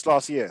with Havertz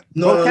last year.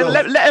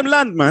 Let him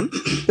land, man.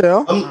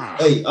 Yeah.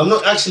 I'm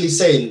not actually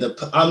saying that.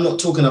 I'm not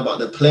talking about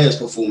the player's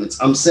performance.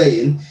 I'm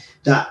saying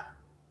that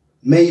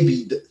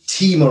maybe the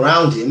team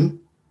around him,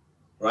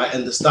 right,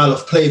 and the style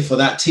of play for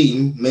that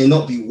team may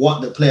not be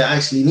what the player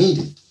actually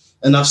needed.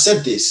 And I've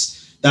said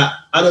this, that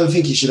I don't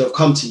think he should have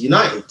come to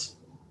United.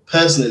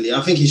 Personally,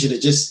 I think he should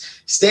have just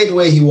stayed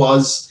where he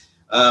was.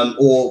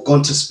 Or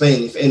gone to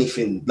Spain, if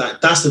anything.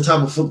 Like, that's the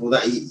type of football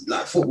that he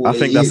like. Football. I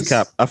think that's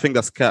cap. I think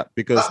that's cap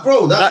because that's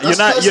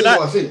United,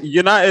 what I think.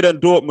 United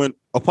and Dortmund,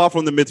 apart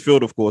from the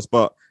midfield, of course,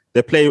 but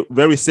they play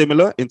very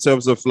similar in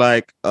terms of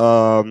like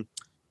the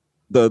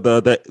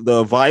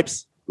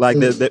vibes. Like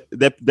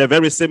they're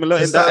very similar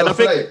in that, and I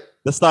think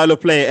the style of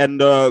play and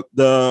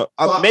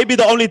maybe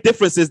the only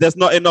difference is there's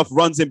not enough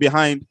runs in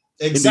behind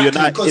in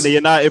the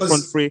United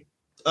front three.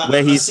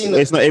 Where he's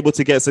not able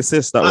to get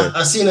success that way.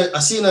 I seen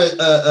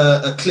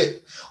a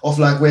clip of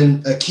like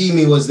when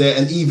Hakimi was there,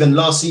 and even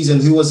last season,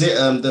 who was it?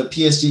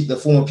 The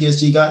former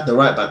PSG guy, the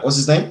right back. What's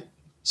his name?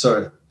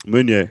 Sorry,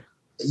 Meunier.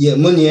 Yeah,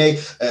 Meunier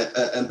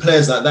and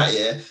players like that.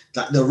 Yeah,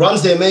 like the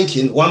runs they're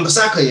making.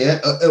 Wan-Bissaka, yeah,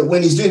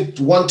 when he's doing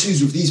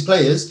 1-2s with these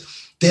players,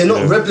 they're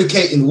not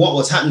replicating what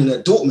was happening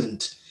at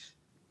Dortmund.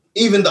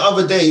 Even the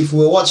other day, if we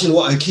were watching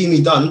what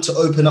Hakimi done to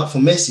open up for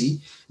Messi.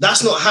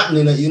 That's not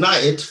happening at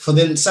United for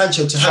then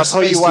Sancho to have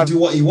space to do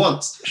what he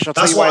wants.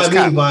 That's what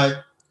I mean by...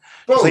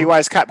 Bro. I'll tell you why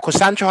it's cap. Because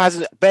Sancho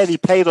has barely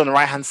played on the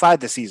right-hand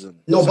side this season.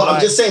 No, but I'm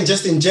just saying,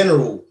 just in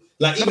general.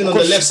 Like, even on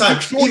the left side.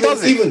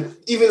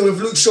 Even with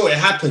Luke Shaw, it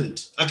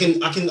happened. I'll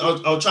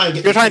try and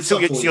get...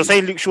 You're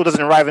saying Luke Shaw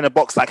doesn't arrive in a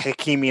box like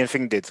Hakimi and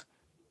Thing did?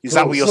 Is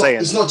that what you're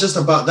saying? It's not just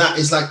about that.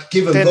 It's like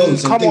giving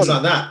goals and things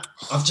like that.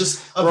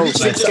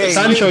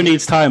 Sancho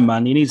needs time,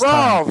 man. He needs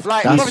time.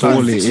 That's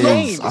all it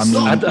is. I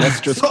mean,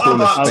 let's just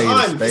call a spade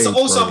a spade.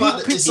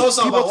 It's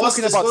also about what's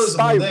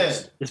disposable there.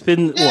 It's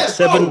been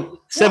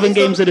seven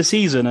games of the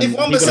season, and if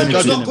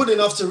Wan-Bissaka's not good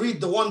enough to read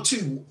the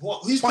 1-2,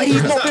 who's playing?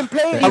 He's not been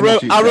playing. I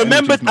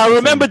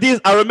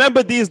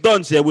remember these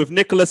dons here with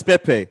Nicolas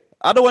Pepe.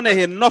 I don't want to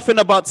hear nothing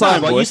about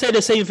time. But you say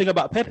the same thing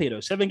about Pepe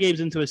though. 7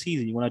 games into a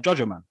season, you want to judge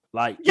a man?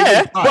 Like,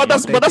 but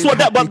that's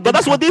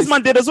what these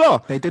man did as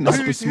well. They didn't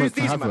have smoke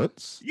to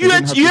Havertz. You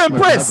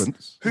impressed?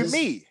 Who,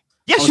 me?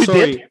 Yes, you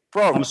did,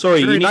 bro. I'm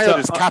sorry. You need to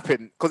just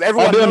capping because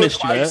everyone knows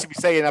what I used to be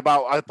saying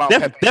about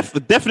Pepe.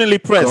 Definitely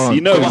press.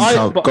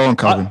 Go on,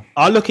 Calvin.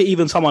 I look at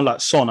even someone like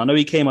Son. I know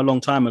he came a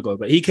long time ago,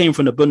 but he came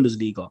from the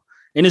Bundesliga.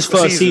 In his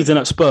first season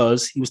at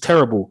Spurs, he was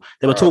terrible.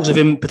 There were talks of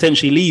him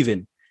potentially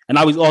leaving. And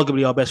now he's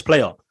arguably our best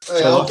player.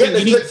 Hey, I'll get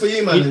the clip for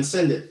you, man, and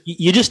send it.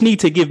 You just need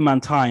to give man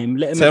time.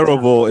 Let him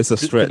terrible. It's a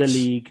stretch. The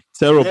league.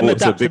 Terrible. Let him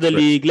adapt to the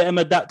league. Let him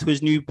adapt to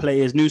his new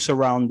players, new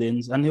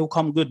surroundings, and he'll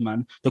come good,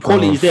 man. The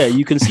quality is there.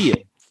 You can see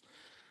it.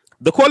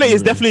 The quality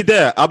is definitely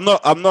there. I'm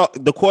not.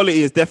 The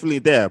quality is definitely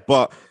there,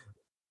 but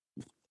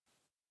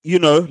you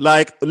know,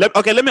 like, let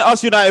me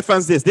ask United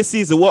fans this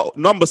season. What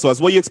numbers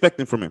was? What are you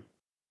expecting from him?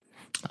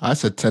 I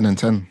said 10 and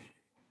 10.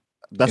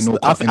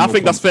 I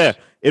think that's fair.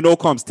 In all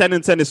comps, 10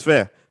 and 10 is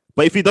fair.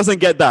 But if he doesn't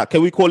get that,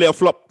 can we call it a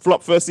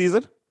flop first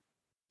season?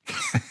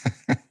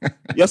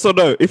 Yes or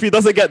no? If he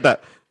doesn't get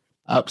that,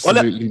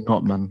 absolutely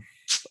not, man.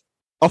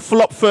 A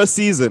flop first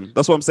season.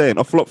 That's what I'm saying.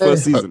 A flop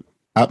first season.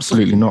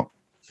 Absolutely not.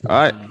 All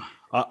right.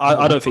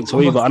 I don't think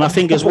so either. And I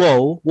think as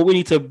well, what we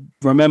need to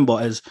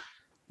remember is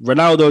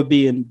Ronaldo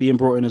being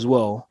brought in as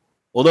well.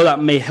 Although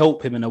that may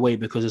help him in a way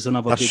because it's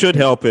another. That should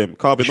help him.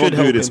 Carvin, don't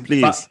do this,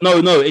 please.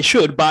 But, no, it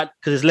should, but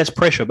because there's less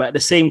pressure. But at the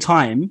same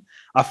time,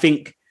 I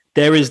think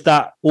there is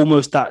that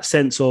almost that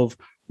sense of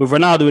with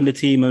Ronaldo in the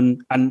team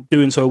and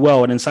doing so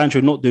well, and then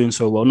Sancho not doing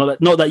so well. Not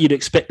that you'd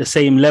expect the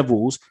same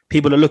levels.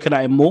 People are looking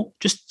at him more.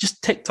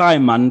 Just take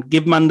time, man.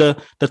 Give man the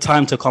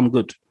time to come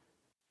good.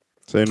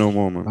 Say no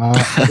more, man.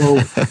 Well,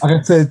 like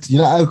I said,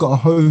 I've got a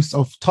host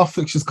of tough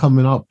fixtures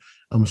coming up.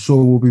 I'm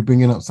sure we'll be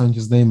bringing up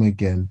Sancho's name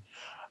again.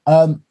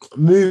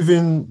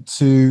 Moving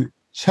to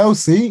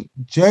Chelsea,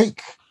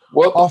 Jake.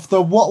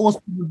 After what was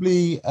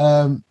probably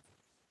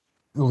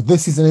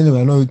this season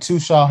anyway, I know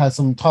Tuchel had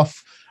some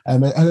tough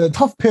a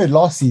tough period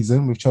last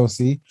season with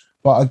Chelsea,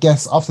 but I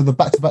guess after the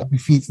back-to-back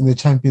defeats in the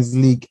Champions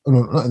League,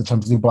 no, not in the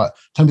Champions League, but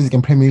Champions League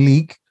and Premier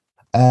League,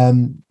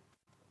 the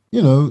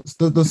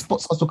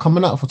spots are still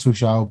coming out for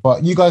Tuchel.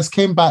 But you guys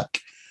came back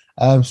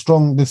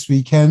strong this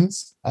weekend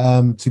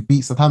to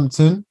beat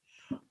Southampton.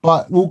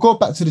 But we'll go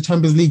back to the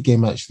Champions League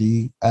game,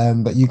 actually,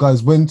 that you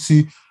guys went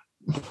to.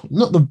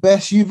 Not the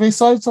best Juve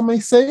side, some may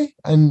say,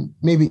 and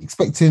maybe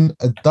expecting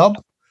a dub,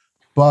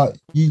 but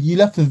you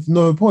left with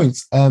no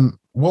points.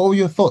 What were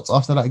your thoughts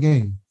after that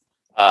game?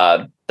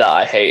 That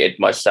I hated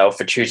myself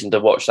for choosing to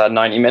watch that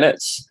 90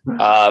 minutes.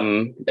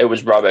 It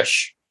was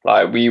rubbish.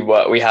 Like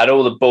we had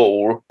all the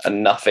ball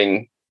and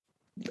nothing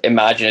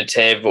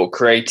imaginative or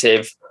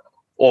creative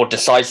or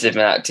decisive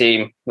in that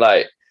team.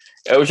 Like,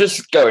 it was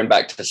just going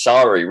back to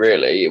Sarri,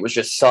 really.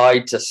 Just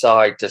side to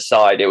side to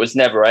side. It was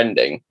never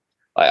ending.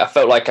 I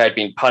felt like I'd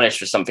been punished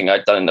for something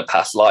I'd done in the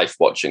past life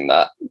watching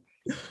that.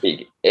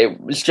 It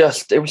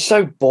was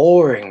so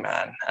boring,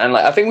 man. And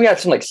I think we had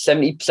some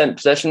 70%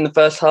 possession in the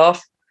first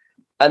half,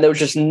 and there was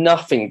just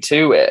nothing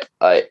to it.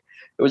 It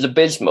was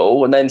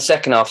abysmal. And then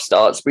second half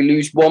starts, we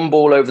lose one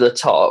ball over the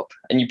top,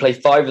 and you play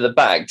 5 at the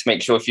back to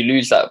make sure if you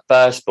lose that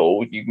first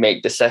ball, you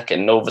make the second.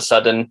 And all of a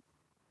sudden,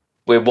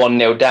 we're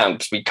 1-0 down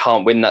because we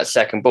can't win that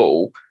second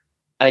ball.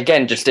 And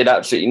again, just did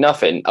absolutely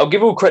nothing. I'll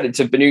give all credit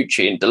to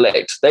Bonucci and De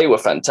Ligt. They were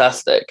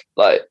fantastic.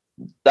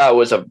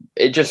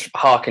 It just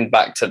harkened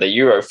back to the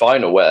Euro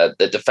final where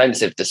the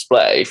defensive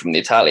display from the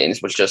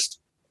Italians was just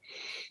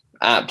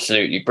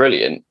absolutely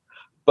brilliant.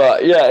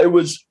 But yeah,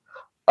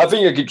 I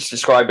think I could just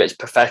describe it as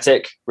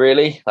pathetic,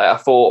 really. I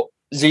thought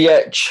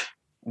Ziyech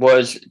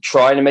was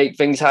trying to make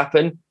things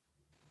happen,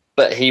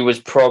 but he was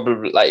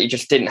probably he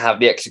just didn't have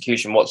the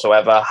execution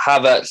whatsoever.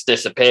 Havertz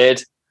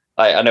disappeared.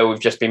 I know we've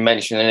just been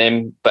mentioning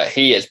him, but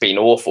he has been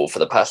awful for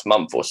the past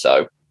month or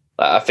so.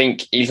 I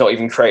think he's not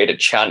even created a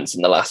chance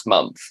in the last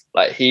month.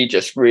 He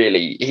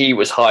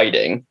was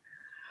hiding.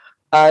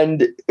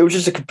 And it was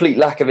just a complete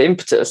lack of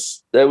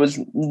impetus. There was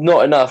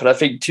not enough. And I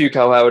think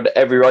Tuchel had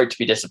every right to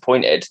be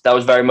disappointed. That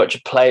was very much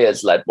a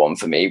players-led one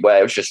for me, where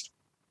it was just,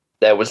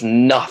 there was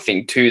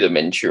nothing to them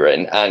in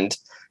Turin. And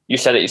you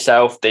said it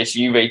yourself, this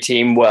Juve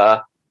team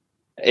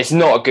it's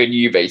not a good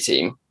Juve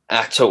team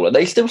at all. Are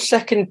they still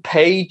second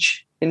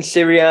page in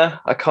Serie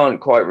A? I can't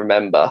quite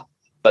remember.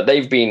 But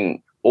they've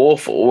been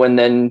awful, and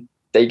then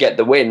they get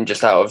the win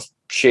just out of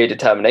sheer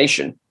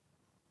determination.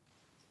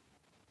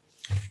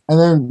 And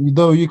then,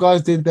 though, you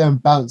guys did then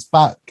bounce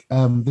back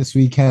this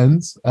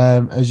weekend,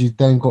 as you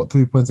then got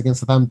 3 points against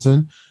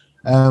Southampton.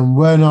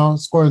 Werner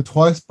scoring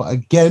twice, but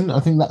again,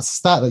 I think that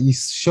stat that you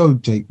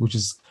showed, Jake, which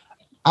is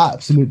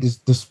absolutely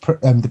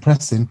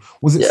depressing.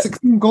 Was it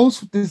 16 goals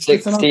for this?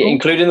 16,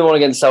 including the one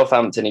against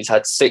Southampton. He's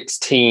had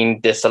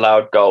 16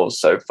 disallowed goals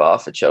so far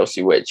for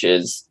Chelsea, which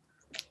is,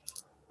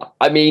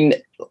 I mean,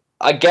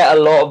 I get a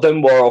lot of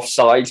them were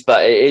offsides,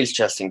 but it is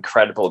just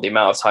incredible the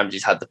amount of times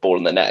he's had the ball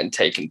in the net and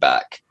taken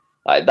back.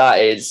 That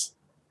is,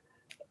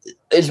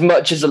 as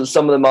much as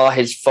some of them are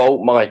his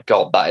fault, my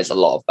God, that is a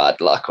lot of bad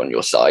luck on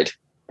your side.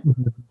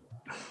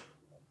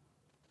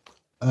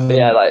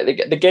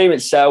 The game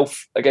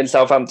itself against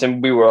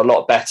Southampton, we were a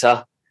lot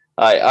better.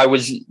 I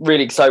was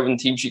really excited when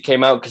the team sheet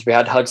came out because we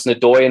had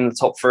Hudson-Odoi in the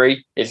top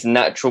 3, his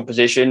natural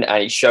position,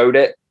 and he showed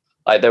it.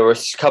 There were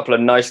a couple of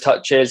nice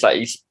touches.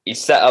 He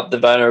set up the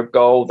Werner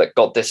goal that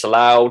got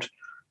disallowed.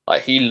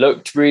 He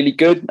looked really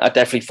good. I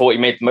definitely thought he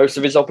made the most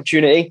of his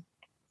opportunity.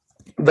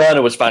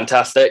 Werner was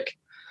fantastic.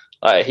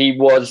 He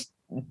was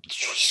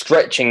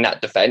stretching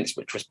that defence,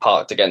 which was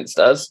parked against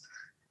us.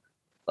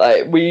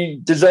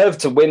 We deserved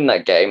to win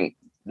that game.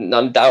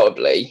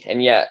 undoubtedly.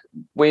 And yet,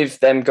 with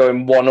them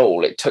going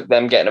 1-1, it took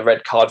them getting a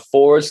red card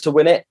for us to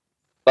win it.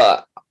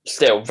 But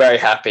still, very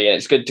happy. And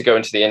it's good to go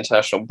into the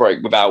international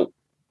break without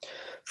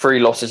 3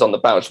 losses on the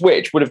bounce,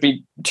 which would have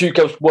been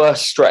Tuchel's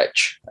worst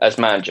stretch as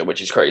manager,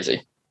 which is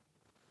crazy.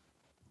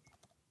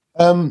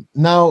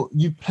 Now,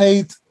 you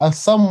played a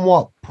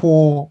somewhat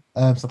poor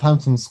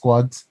Southampton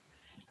squad.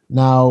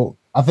 Now,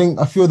 I think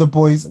a few of the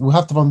boys, we'll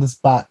have to run this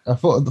back. I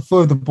thought a few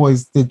of the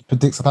boys did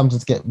predict Southampton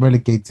to get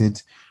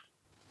relegated.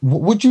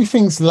 What do you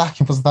think is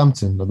lacking for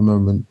Southampton at the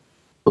moment?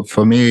 But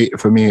for me,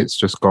 it's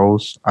just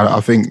goals.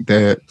 I think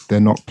they're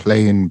not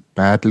playing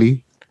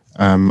badly.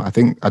 I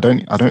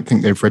don't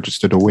think they've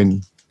registered a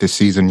win this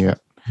season yet.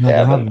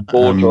 Yeah,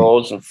 4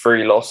 draws and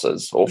 3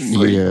 losses, or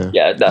 3.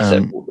 Yeah, that's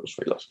it. 4 draws,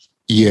 3 losses.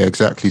 Yeah,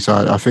 exactly. So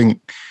I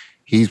think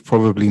he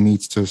probably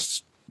needs to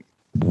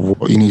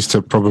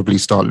probably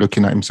start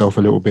looking at himself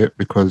a little bit,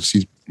 because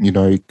he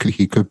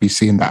could be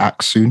seeing the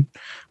axe soon.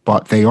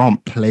 But they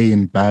aren't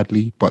playing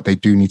badly, but they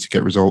do need to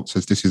get results,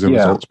 as this is a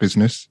results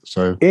business.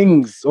 So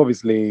Ings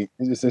obviously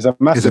is a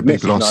massive, it's a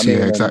big loss.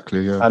 Yeah,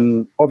 exactly. Yeah,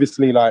 and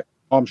obviously like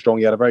Armstrong,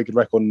 he had a very good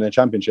record in the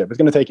Championship. It's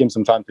going to take him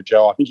some time to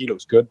gel. I think he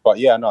looks good, but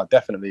yeah, no,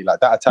 definitely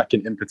like that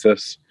attacking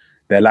impetus,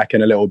 they're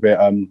lacking a little bit.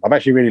 I've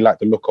actually really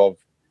liked the look of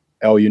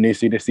El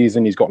Younisi this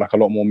season. He's got like a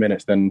lot more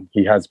minutes than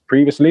he has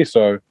previously,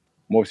 so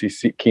I'm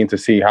obviously keen to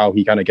see how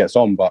he kind of gets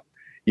on. But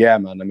yeah,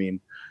 man, I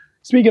mean,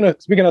 speaking of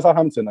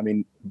Southampton, I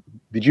mean,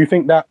 did you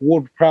think that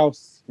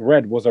Ward-Prowse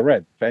red was a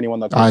red for anyone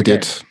that? I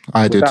did. Was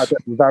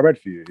that a red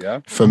for you?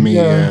 Yeah. For me,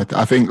 yeah.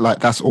 I think like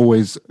that's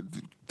always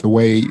the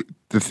way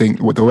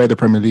the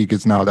Premier League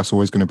is now. That's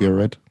always going to be a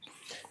red.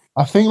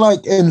 I think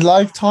like in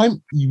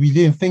lifetime, we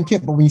didn't think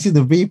it, but when you see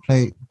the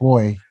replay,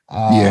 boy,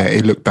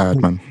 it looked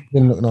bad, man.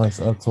 Didn't look nice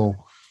at all.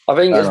 I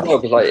think as well,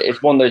 because like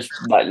it's one of those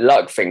like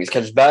luck things.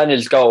 Because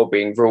Werner's goal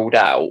being ruled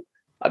out,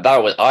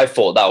 I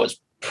thought that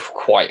was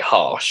quite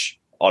harsh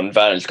on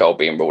Werner's goal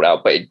being ruled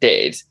out, but it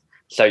did.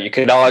 So you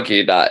could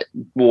argue that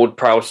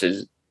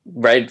Ward-Prowse's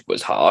red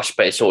was harsh,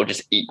 but it sort of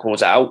just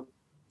equals out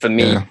for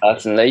me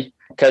personally.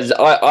 Because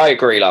I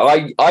agree.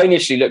 Like I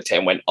initially looked at it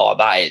and went, "Oh,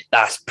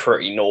 that's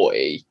pretty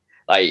naughty."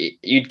 Like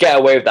you'd get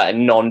away with that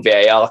in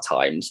non-VAR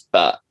times,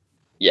 but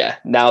yeah,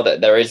 now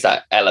that there is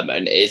that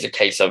element, it is a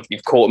case of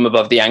you've caught him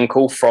above the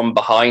ankle from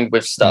behind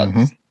with studs.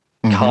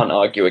 Mm-hmm. Can't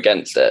argue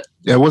against it.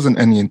 There wasn't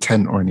any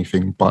intent or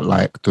anything, but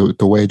like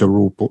the way the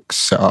rule book's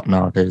set up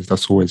nowadays,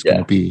 that's always going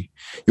to be.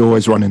 You're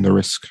always running the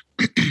risk.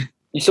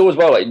 You saw as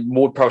well, like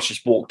Ward-Prowse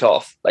just walked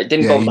off. Like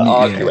didn't bother to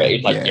argue it.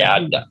 He's like,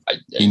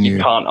 you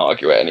can't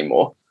argue it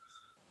anymore.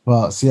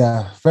 But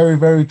yeah, very,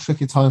 very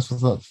tricky times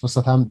for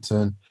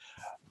Southampton.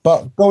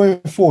 But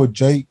going forward,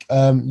 Jake,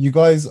 you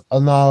guys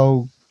are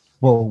now,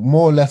 well,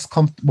 more or less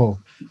comfortable.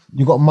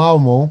 You got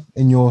Malmo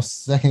in your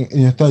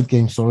third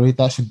game. Sorry,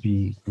 that should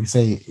be, we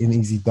say, an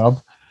easy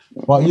dub.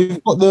 But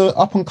you've got the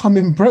up and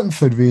coming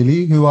Brentford,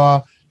 really, who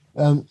are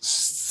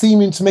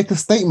seeming to make a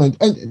statement.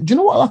 And do you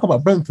know what I like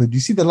about Brentford? You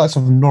see the likes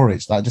of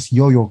Norwich, like just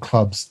yo-yo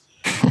clubs.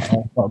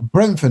 But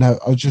Brentford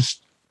are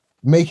just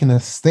making a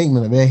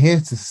statement that they're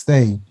here to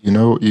stay. You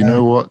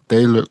know what?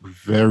 They look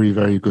very,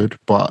 very good,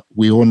 but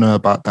we all know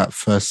about that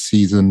first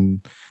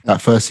season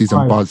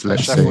buzz,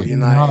 let's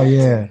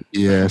say.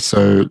 Yeah.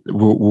 So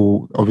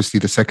we'll obviously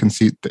the second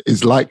season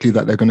is likely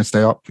that they're going to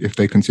stay up if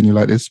they continue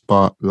like this.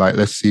 But like,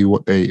 let's see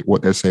what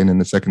they're saying in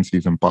the second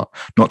season. But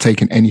not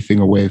taking anything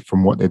away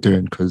from what they're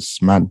doing, because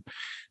man,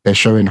 they're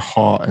showing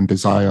heart and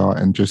desire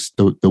and just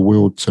the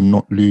will to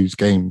not lose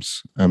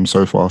games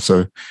so far.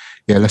 So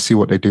yeah, let's see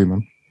what they do,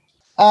 man.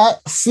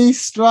 Sea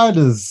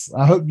Striders,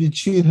 I hope your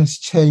tune has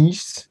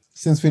changed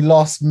since we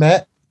last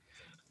met.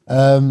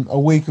 A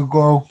week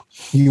ago,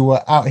 you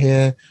were out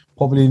here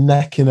probably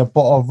necking a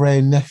bottle of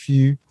Ray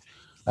Nephew.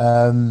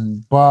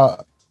 But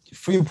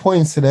 3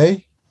 points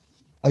today.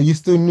 Are you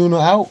still Nuno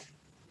out?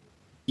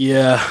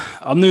 Yeah,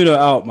 I'm Nuno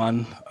out,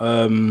 man.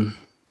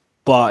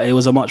 But it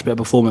was a much better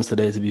performance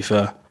today, to be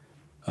fair.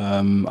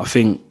 I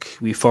think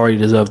we thoroughly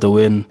deserved the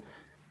win.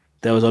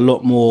 There was a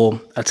lot more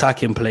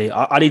attacking play.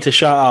 I need to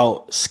shout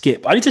out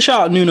Skip. I need to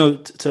shout out Nuno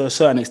to a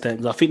certain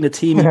extent. I think the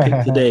team he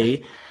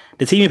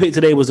picked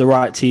today was the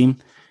right team.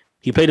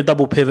 He played a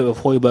double pivot with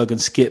Højbjerg and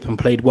Skip and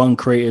played one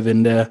creative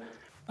in there,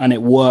 and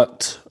it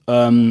worked.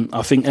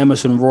 I think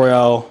Emerson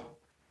Royal,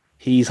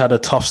 he's had a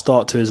tough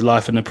start to his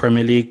life in the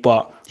Premier League,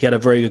 but he had a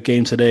very good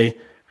game today.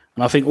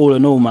 And I think all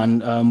in all,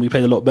 man, we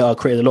played a lot better,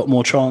 created a lot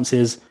more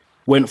chances,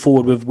 went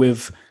forward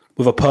with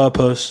a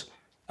purpose,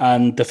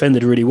 and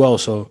defended really well.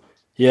 So.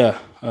 Yeah,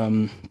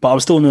 but I'm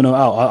still Nuno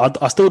out.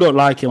 I still don't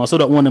like him. I still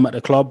don't want him at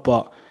the club,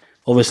 but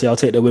obviously I'll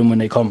take the win when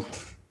they come.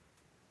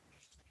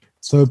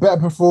 So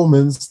better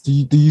performance. Do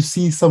you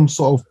see some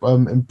sort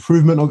of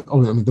improvement? I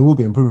mean, there will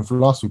be improvement from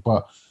last week,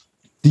 but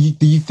do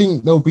you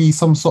think there'll be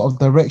some sort of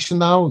direction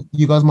now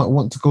you guys might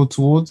want to go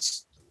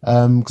towards?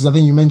 Because I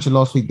think you mentioned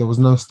last week there was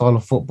no style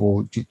of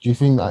football. Do you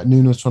think that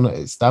Nuno's trying to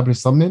establish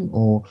something?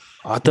 Or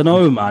I don't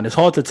know, man. It's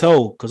hard to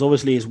tell because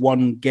obviously it's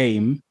one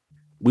game.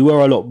 We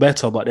were a lot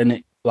better, but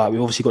then we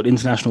obviously got the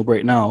international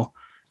break now.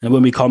 and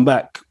when we come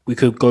back, we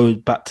could go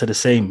back to the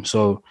same.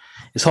 So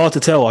it's hard to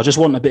tell. I just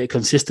want a bit of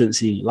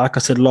consistency. Like I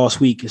said last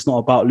week, it's not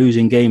about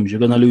losing games. You're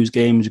going to lose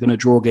games, you're going to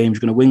draw games,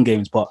 you're going to win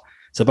games, but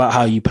it's about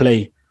how you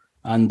play.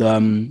 And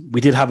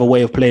we did have a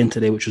way of playing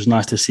today, which was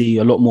nice to see.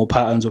 A lot more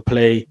patterns of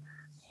play.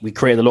 We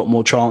created a lot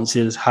more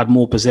chances, had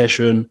more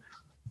possession.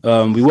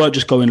 We weren't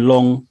just going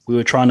long. We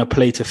were trying to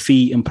play to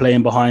feet and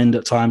playing behind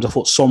at times. I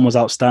thought Son was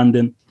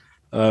outstanding.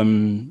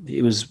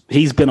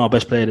 He's been our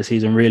best player this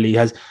season, really.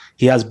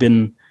 He has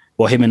been,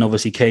 well, him and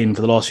obviously Kane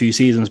for the last few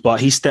seasons, but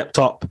he stepped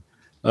up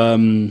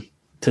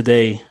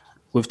today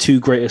with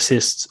 2 great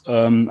assists.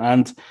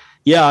 And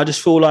yeah, I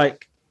just feel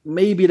like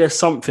maybe there's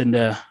something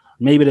there.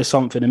 Maybe there's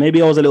something. And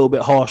maybe I was a little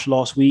bit harsh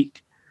last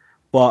week.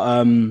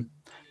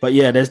 But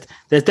yeah, there's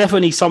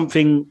definitely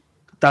something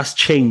that's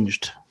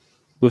changed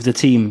with the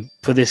team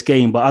for this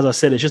game. But as I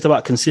said, it's just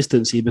about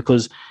consistency,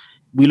 because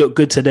we look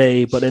good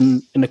today, but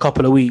then in a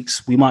couple of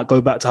weeks, we might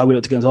go back to how we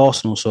looked against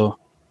Arsenal. So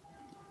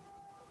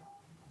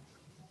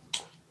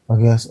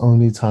I guess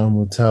only time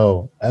will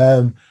tell.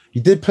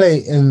 You did play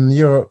in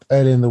Europe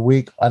early in the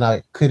week, and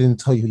I couldn't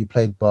tell you who you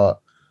played, but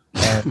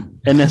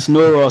Enes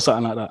Nora or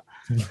something like that.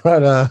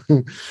 But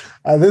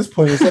at this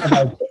point,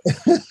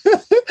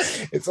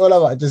 it's all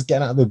about just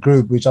getting out of the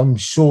group, which I'm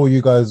sure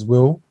you guys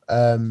will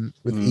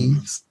with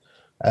ease.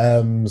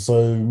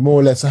 So more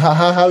or less,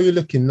 how are you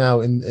looking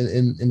now in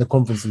the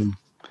Conference League?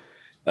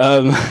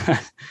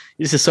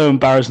 This is so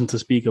embarrassing to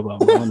speak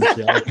about, man,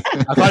 honestly. I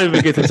can't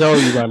even get to tell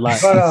you, man.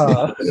 Like,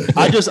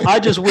 I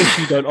just wish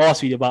you don't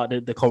ask me about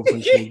the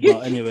Conference League.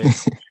 But anyway,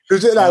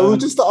 we'll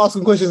just start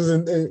asking questions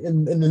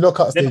in the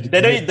knockout stage.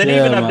 They don't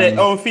even have their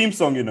own theme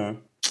song, you know.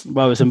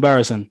 Well, it's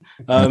embarrassing.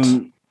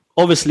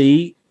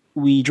 Obviously,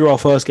 we drew our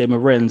first game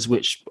of Rennes,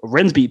 which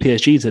Rennes beat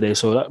PSG today,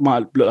 so that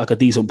might look like a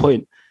decent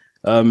point.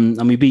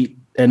 And we beat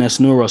Enes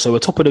Nura, so we're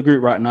top of the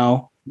group right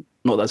now.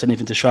 Not that's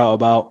anything to shout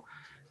about.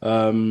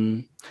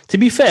 To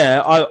be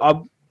fair, I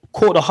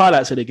caught the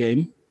highlights of the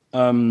game.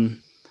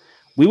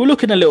 We were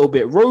looking a little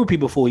bit ropey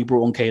before he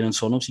brought on Kane and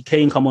Son. Obviously,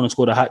 Kane come on and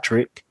scored a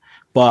hat-trick,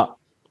 but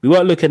we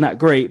weren't looking that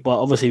great.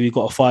 But obviously, we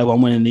got a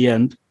 5-1 win in the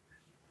end.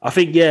 I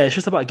think, yeah, it's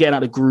just about getting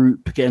out of the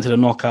group, getting to the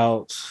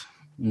knockouts,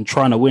 and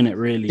trying to win it.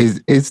 Really,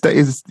 is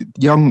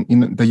young,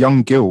 the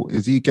young Gil?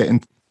 Is he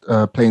getting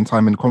playing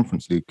time in the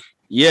Conference League?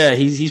 Yeah,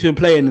 he's been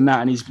playing in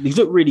that, and he's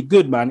looked really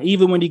good, man.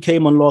 Even when he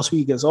came on last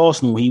week against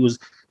Arsenal, he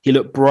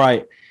looked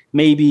bright.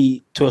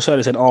 Maybe to a certain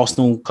extent,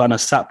 Arsenal kind of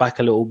sat back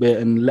a little bit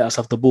and let us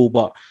have the ball,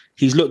 but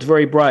he's looked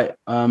very bright.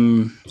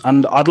 And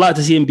I'd like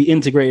to see him be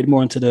integrated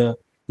more into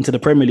the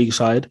Premier League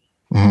side,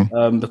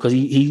 because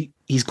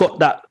he's got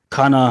that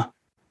kind of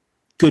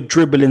good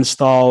dribbling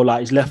style. Like,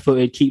 he's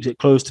left-footed, keeps it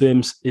close to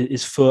him,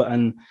 his foot,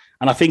 and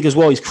I think as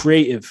well he's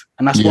creative,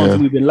 and that's one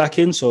thing we've been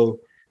lacking. So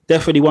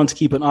definitely one to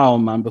keep an eye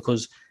on, man,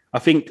 because I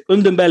think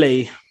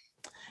Ndombele,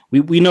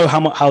 we know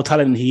how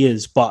talented he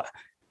is, but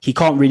he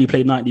can't really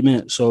play 90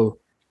 minutes. So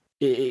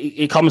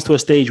it comes to a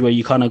stage where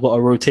you kind of got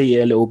to rotate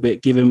it a little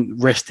bit, give him,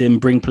 rest him,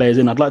 bring players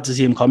in. I'd like to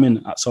see him come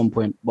in at some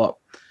point, but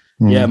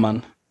yeah,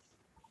 man.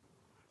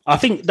 I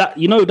think that,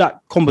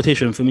 that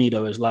competition for me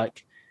though is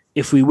like,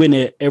 if we win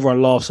it,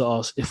 everyone laughs at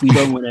us. If we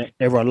don't win it,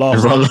 everyone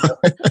laughs at us.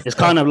 It's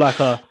kind of like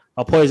a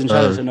poison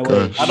chalice in a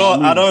way.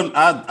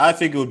 I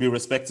think it would be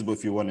respectable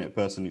if you won it,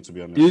 personally, to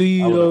be honest. Do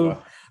you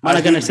know? Man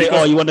are gonna say,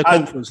 "Oh, you won the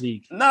Conference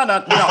League." No,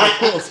 of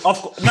course.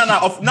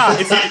 No.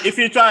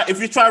 If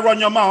you try run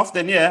your mouth,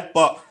 then yeah.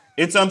 But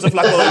in terms of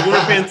like a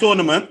European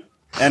tournament,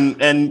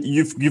 and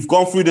you've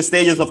gone through the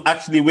stages of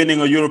actually winning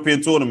a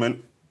European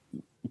tournament,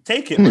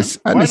 take it. And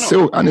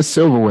it's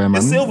silverware,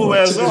 man. It's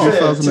silverware as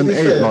well.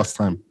 2008 last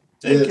time.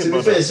 To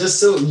be fair, it's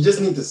just you just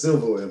need the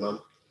silverware, man.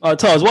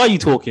 Tars, why are you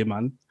talking,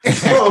 man?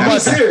 Bro, I'm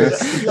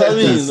serious. You know what I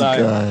mean?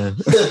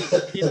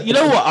 Like, you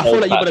know what? I feel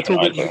like you better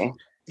talk about.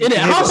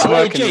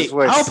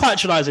 How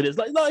patronising it is.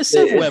 Like, no, it's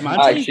silverware, man.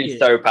 Actually,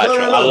 so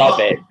patronising. I love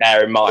it.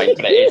 Bear in mind,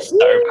 but it is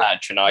so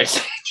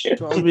patronising. You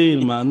know what I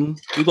mean, man?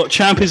 We've got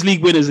Champions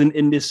League winners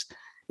in this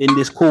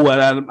call,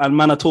 and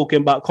man are talking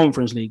about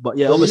Conference League. But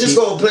yeah, obviously, you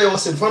just got to play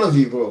what's in front of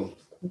you, bro.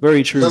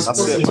 Very true.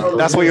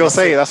 That's what you're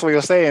saying. That's what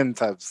you're saying,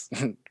 Tabs.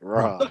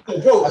 Bro,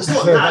 it's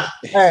not that.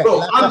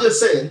 Bro, I'm just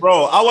saying.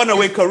 Bro, I want to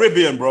win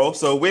Caribbean, bro.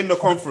 So win the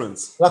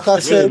conference. Like I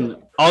said,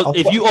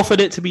 if you offered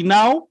it to me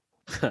now,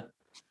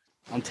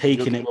 I'm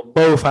taking it with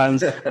both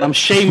hands, and I'm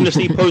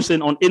shamelessly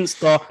posting on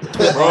Insta,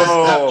 Twitter,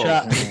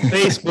 Snapchat,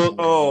 Facebook,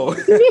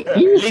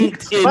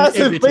 LinkedIn. I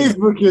said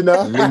Facebook, you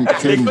know.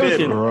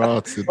 LinkedIn.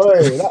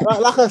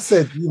 Like I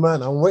said,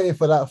 man, I'm waiting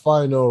for that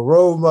final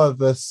Roma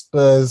versus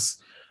Spurs.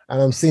 And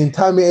I'm seeing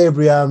Tammy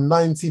Abraham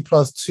 90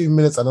 plus 2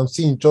 minutes, and I'm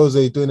seeing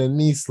Jose doing a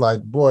knee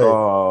slide. Boy,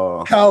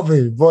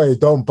 Calvin, boy,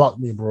 don't buck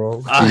me,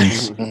 bro.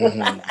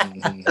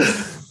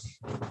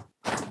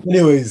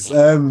 Anyways,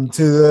 to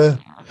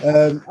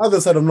the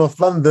other side of North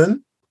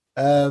London,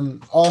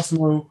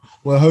 Arsenal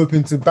were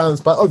hoping to bounce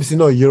back. Obviously,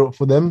 no Europe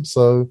for them,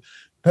 so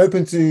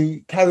hoping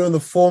to carry on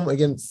the form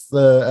against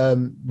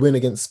the win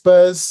against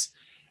Spurs,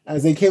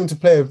 as they came to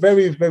play a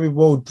very, very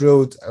well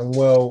drilled and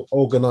well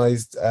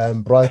organized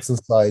Brighton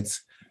side.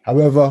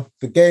 However,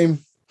 the game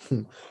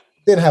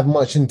didn't have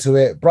much into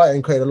it.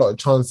 Brighton created a lot of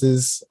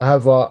chances.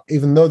 However,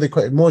 even though they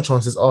created more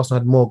chances, Arsenal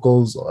had more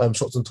goals,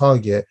 shots on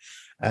target.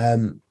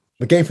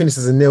 The game finished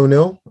as a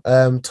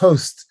 0-0.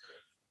 Toast.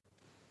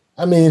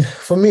 I mean,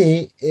 for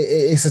me,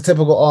 it's a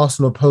typical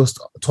Arsenal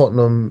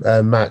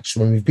post-Tottenham match.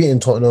 When we've beaten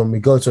Tottenham, we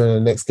go to the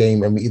next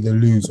game and we either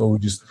lose or we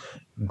just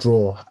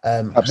draw.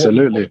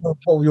 Absolutely. What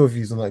were your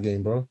views on that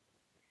game, bro?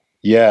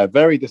 Yeah,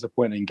 very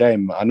disappointing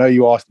game. I know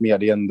you asked me at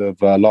the end of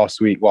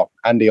last week. Well,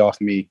 Andy asked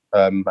me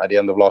at the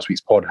end of last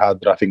week's pod, how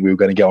did I think we were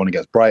going to get on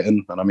against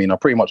Brighton? And I mean, I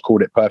pretty much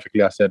called it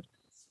perfectly. I said,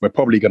 we're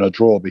probably going to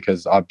draw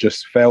because I've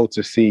just failed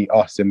to see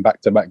us in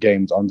back-to-back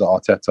games under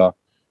Arteta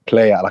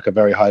play at like a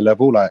very high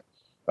level. Like,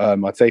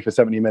 I'd say for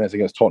 70 minutes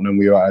against Tottenham,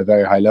 we were at a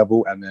very high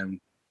level. And then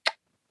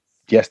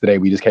yesterday,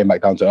 we just came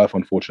back down to earth,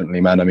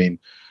 unfortunately, man. I mean,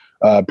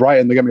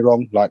 Brighton, don't get me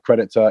wrong, like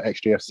credit to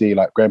XGFC,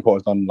 like Graham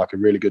Potter's done like a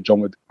really good job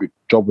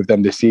with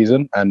them this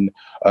season and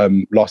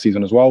last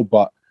season as well.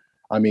 But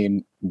I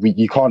mean,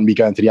 you can't be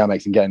going to the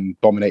Amex and getting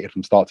dominated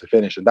from start to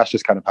finish. And that's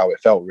just kind of how it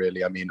felt,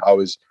 really. I mean, I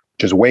was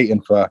just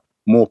waiting for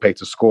Maupay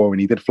to score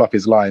and he did fluff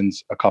his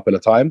lines a couple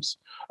of times.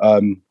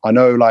 I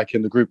know like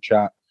in the group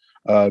chat,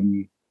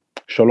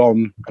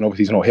 Shalom, and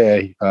obviously he's not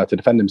here to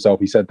defend himself,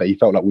 he said that he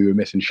felt like we were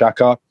missing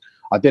Xhaka.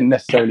 I didn't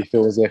necessarily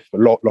feel as if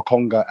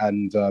Lokonga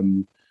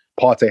and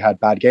Partey had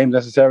bad games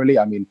necessarily.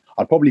 I mean,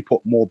 I'd probably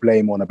put more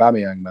blame on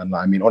Aubameyang, man.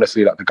 I mean,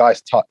 honestly, like the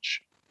guy's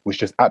touch was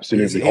just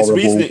absolutely horrible.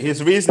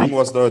 His reasoning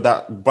was though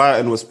that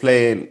Brighton was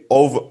playing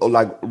over,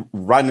 like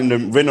running the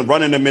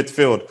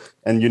midfield,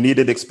 and you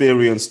needed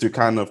experience to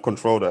kind of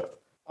control that.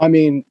 I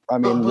mean,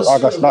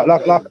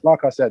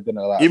 like I said, you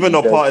know, like, even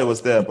though Partey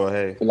was there, but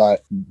hey,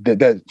 like,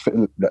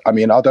 I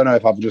mean, I don't know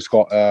if I've just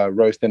got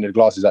rose-tinted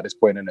glasses at this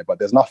point in it, but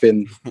there's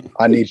nothing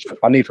I need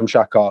from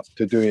Xhaka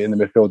to do it in the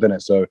midfield in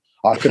it. So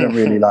I couldn't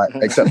really like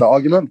accept the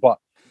argument. But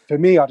for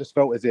me, I just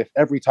felt as if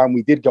every time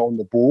we did get on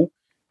the ball,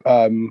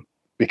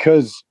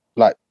 because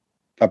like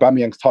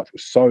Aubameyang's touch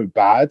was so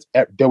bad,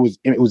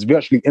 it was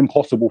virtually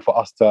impossible for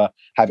us to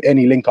have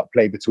any link-up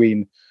play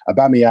between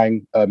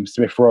Aubameyang,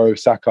 Smith Rowe,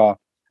 Saka,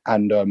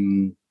 and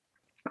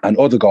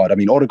Odegaard. I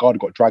mean, Odegaard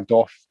got dragged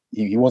off.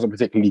 He wasn't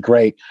particularly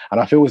great.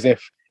 And I feel as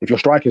if your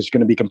striker is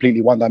going to be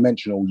completely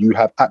one-dimensional, you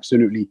have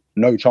absolutely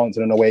no chance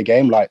in an away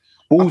game. Like,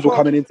 balls were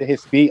coming into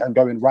his feet and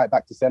going right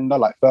back to sender,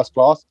 like first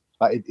class.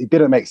 Like, it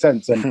didn't make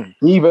sense. And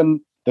even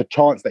the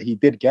chance that he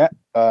did get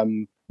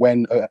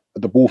when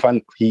the ball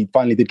he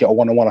finally did get a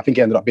one-on-one, I think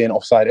he ended up being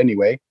offside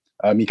anyway.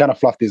 He kind of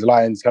fluffed his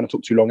lines, kind of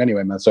took too long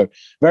anyway, man. So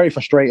very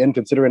frustrating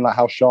considering like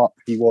how sharp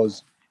he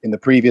was in the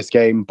previous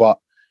game. But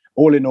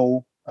all in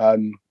all, I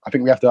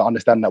think we have to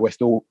understand that we're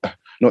still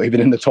not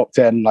even in the top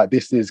 10. Like,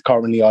 this is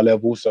currently our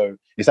level, so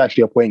it's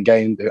actually a point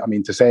gained. I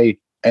mean, to say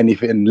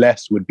anything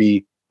less would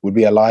be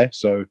a lie.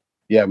 So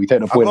yeah, we take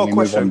the point and we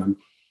move on, man.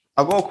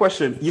 I've got a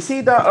question. You see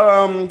that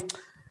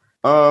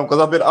because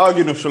I've been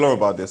arguing with Shalom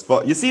about this,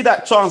 but you see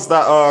that chance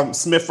that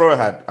Smith Rowe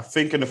had, I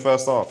think, in the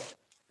first half.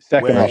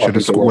 Second half, should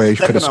have scored.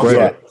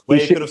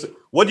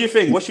 What do you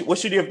think? What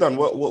should he have done?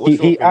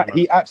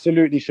 He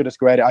absolutely should have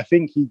squared it. I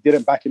think he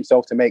didn't back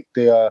himself to make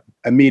the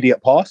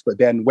immediate pass, but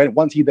then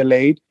once he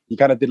delayed, he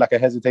kind of did like a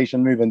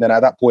hesitation move, and then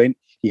at that point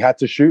he had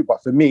to shoot.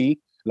 But for me,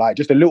 like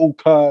just a little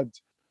curved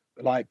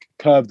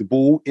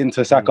ball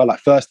into Saka, like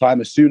first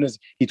time as soon as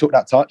he took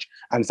that touch,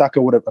 and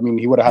Saka would have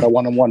had a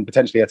one-on-one,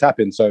 potentially a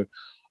tap-in. So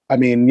I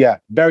mean, yeah,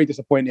 very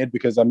disappointed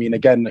because I mean,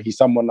 again, he's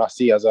someone I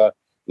see as a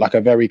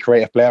very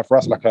creative player for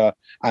us,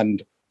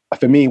 and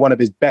for me, one of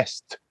his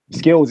best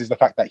skills is the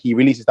fact that he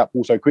releases that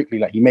ball so quickly.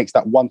 Like, he makes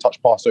that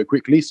one-touch pass so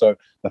quickly. So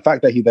the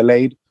fact that he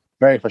delayed,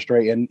 very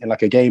frustrating in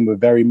like a game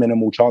with very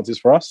minimal chances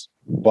for us.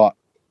 But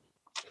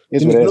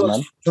it's what it is,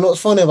 man. You know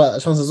what's funny about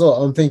that chance as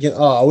well? I'm thinking,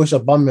 I wish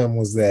Aubameyang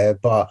was there,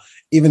 but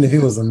even if he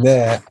wasn't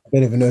there, I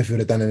don't even know if he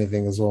would have done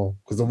anything as well.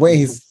 Because the way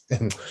he's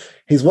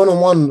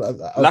one-on-one,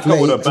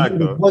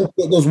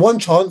 there's one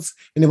chance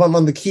and he went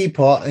on the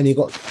keeper and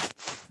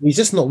he's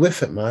just not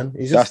with it, man.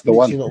 He's just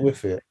not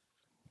with it.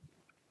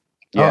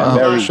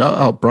 Yeah, shout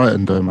out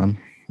Brighton though, man.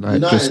 Like,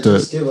 United,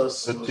 just give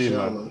us a team,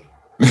 man.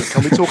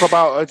 Can we talk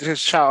about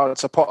just shout out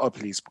to Potter,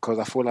 please? Because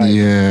I feel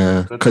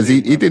like because he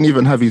didn't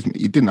even have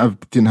didn't have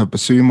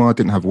Basuma,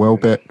 didn't have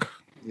Welbeck.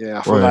 Yeah,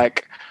 I feel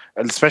like,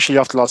 especially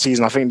after last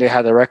season, I think they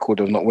had a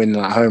record of not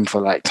winning at home for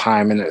like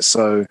time in it.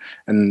 So,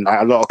 and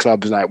like, a lot of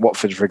clubs like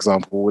Watford, for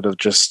example, would have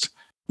just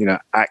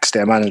axed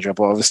their manager,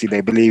 but obviously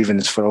they believe in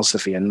his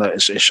philosophy, and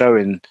it's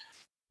showing.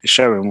 It's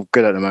showing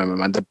good at the moment,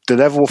 man. The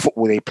level of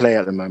football they play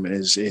at the moment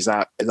is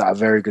at a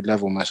very good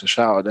level, man. So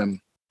shout out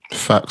them.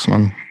 Facts,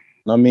 man.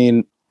 I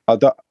mean, I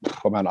can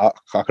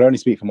only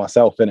speak for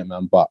myself, innit,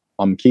 man. But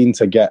I'm keen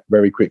to get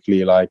very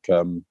quickly like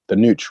the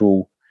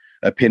neutral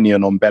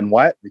opinion on Ben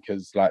White,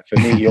 because like for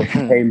me, he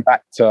came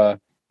back to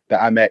the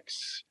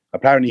Amex.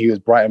 Apparently, he was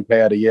Brighton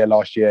Player of the Year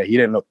last year. He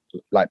didn't look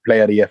like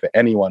Player of the Year for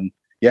anyone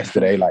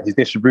yesterday. Like, his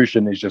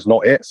distribution is just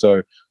not it.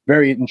 So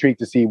very intrigued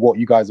to see what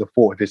you guys have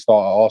thought of his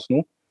start at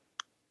Arsenal.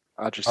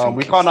 I just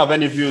we can't have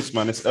any views,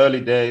 man. It's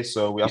early days,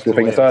 so we have to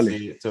wait and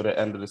see till the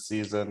end of the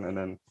season, and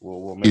then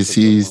we'll make.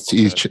 He's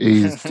mocking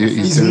it.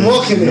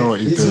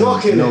 He's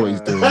mocking it.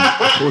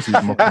 Of course,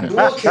 he's mocking it.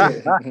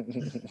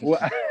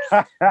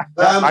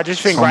 I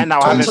just think right now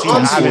I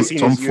haven't seen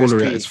Tom his Fuller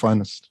at USP. his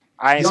finest.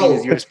 I ain't seen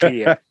his USP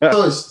yet.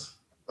 First,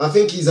 I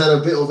think he's had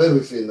a bit of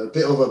everything. A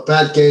bit of a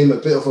bad game, a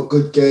bit of a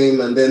good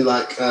game, and then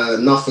like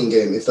nothing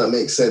game, if that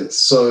makes sense.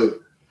 So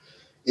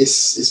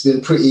it's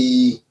been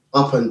pretty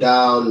up and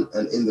down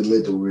and in the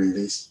middle,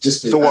 really. It's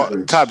just been average.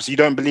 What, Tabs, you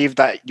don't believe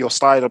that your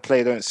style of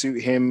play don't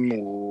suit him,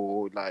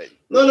 or like...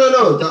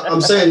 No. I'm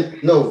saying...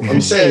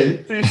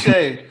 Touché.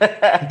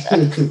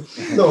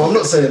 No, I'm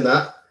not saying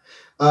that.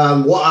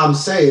 What I'm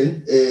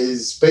saying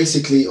is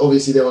basically,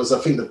 obviously, there was, I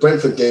think, the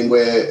Brentford game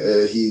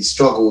where he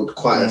struggled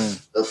quite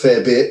a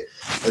fair bit.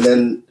 And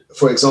then,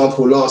 for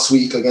example, last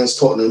week against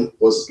Tottenham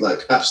was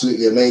like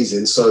absolutely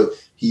amazing. So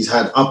he's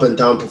had up and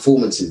down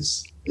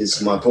performances,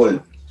 is my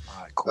point.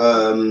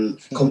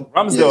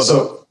 Ramsdale,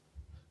 though.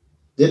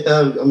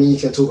 I mean, you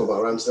can talk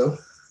about Ramsdale.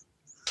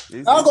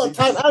 I got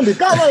time, Andy.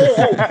 Come on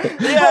here.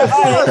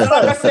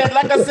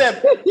 Like I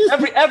said,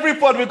 every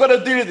pod we're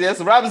gonna do this.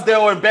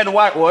 Ramsdale and Ben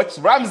White watch.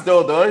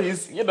 Ramsdale, though,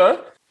 he's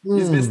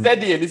been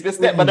steadying. He's been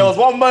steady. But there was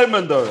one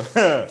moment, though.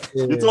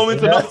 You told me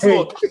to not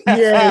talk.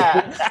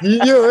 That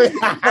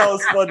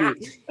was funny.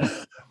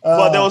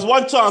 But there was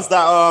one chance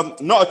that,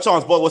 not a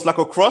chance, but it was like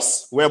a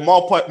cross where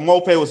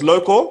Maupay was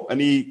local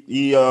and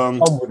he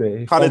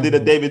kind of did a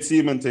David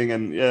Seaman thing,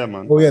 and yeah,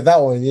 man. Oh yeah,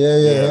 that one.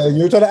 Yeah.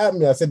 You were trying to at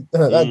me. I said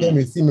that gave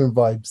me Seaman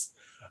vibes.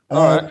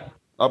 All right,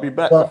 I'll be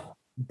back.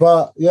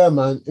 But yeah,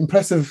 man,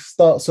 impressive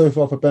start so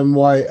far for Ben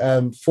White.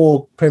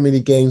 4 Premier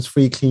League games,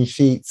 3 clean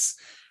sheets.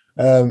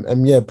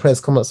 And yeah, Prez,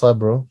 come outside,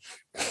 bro.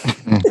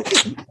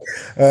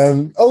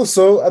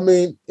 Also, I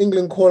mean,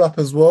 England call up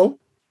as well.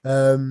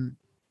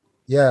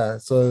 Yeah,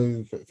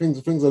 so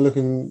things are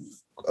looking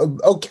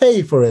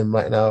okay for him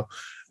right now.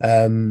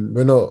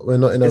 We're not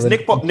in a. Is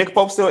Nick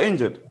Pope still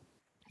injured?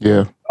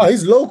 Yeah. Oh,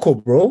 he's local,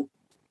 bro.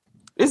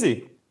 Is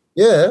he?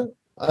 Yeah.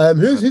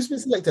 Who's been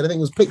selected? I think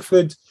it was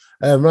Pickford,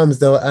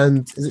 Ramsdale,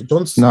 and is it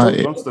Johnston? No,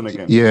 Johnston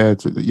again. Yeah.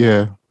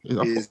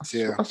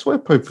 Yeah. I swear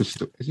Pope is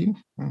still. Is he?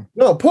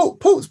 No,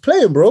 Pope's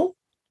playing, bro.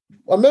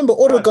 I remember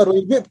Odegaard when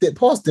he whipped it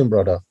past him,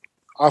 brother.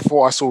 I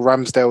thought I saw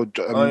Ramsdale,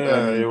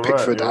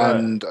 Pickford,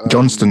 and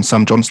Johnston,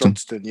 Sam Johnston.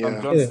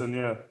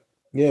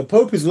 Yeah,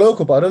 Pope is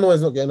local, but I don't know why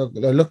he's not getting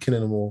looking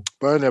anymore.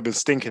 Burnley have been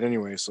stinking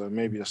anyway, so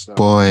maybe that's that.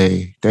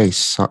 Boy, they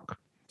suck.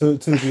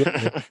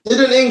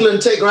 Didn't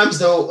England take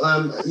Ramsdale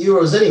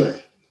Euros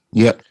anyway?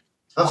 Yeah.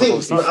 I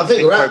think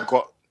Pope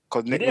got.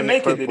 Because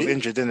Nick Pope was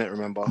injured, didn't it?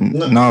 Remember?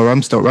 No,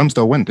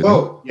 Ramsdale went,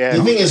 didn't he? Yeah.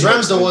 The thing is,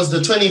 Ramsdale was the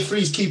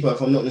 23s keeper, if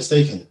I'm not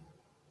mistaken.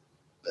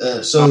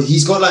 So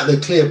he's got like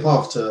the clear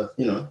path to,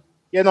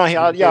 Yeah, no,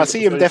 I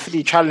see him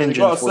definitely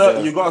challenging.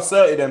 You got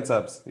 30 them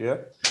Tabs, yeah?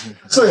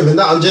 It's not even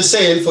that. I'm just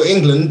saying for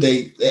England,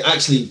 they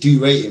actually do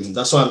rate him.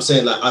 That's why I'm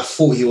saying, like, I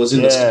thought he was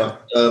in the squad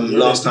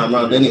last time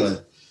round anyway.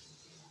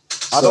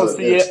 I don't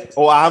see it,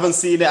 or I haven't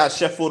seen it at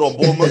Sheffield or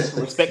Bournemouth,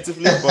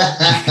 respectively, but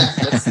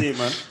let's see,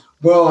 man.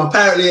 Bro,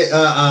 apparently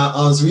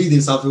I was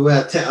reading something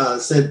where Teta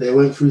said they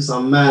went through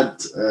some mad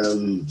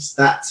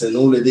stats and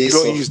all of this. You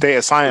got to use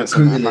data science,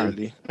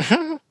 apparently.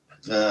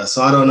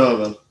 So I don't know,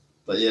 man.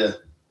 But yeah.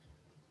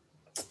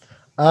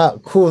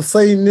 Cool.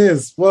 Saying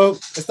this, well,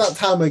 it's that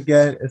time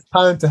again. It's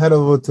time to head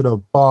over to the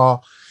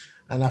bar.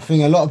 And I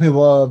think a lot of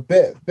people are a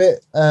bit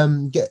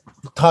get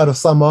tired of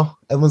summer.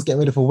 Everyone's getting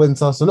ready for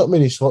winter. So not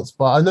many shots,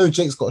 but I know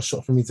Jake's got a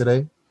shot for me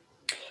today.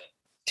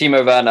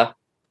 Timo Werner.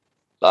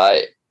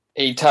 Like,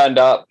 he turned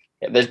up.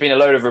 There's been a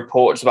load of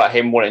reports about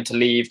him wanting to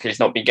leave because he's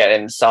not been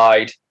getting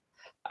inside.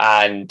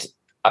 And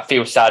I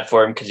feel sad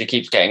for him because he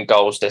keeps getting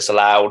goals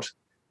disallowed.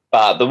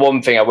 But the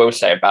one thing I will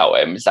say about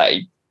him is that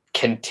he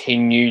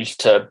continues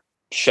to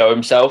show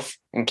himself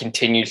and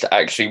continues to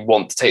actually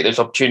want to take those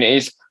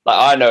opportunities. Like,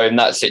 I know in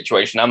that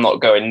situation, I'm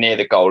not going near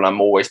the goal and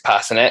I'm always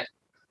passing it.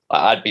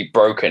 Like, I'd be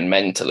broken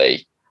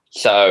mentally.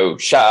 So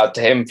shout out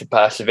to him for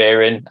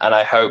persevering. And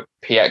I hope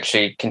he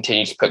actually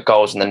continues to put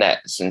goals in the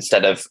nets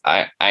instead of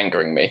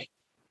angering me.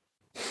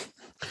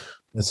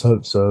 Let's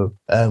hope so.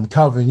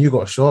 Calvin, you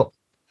got a shot.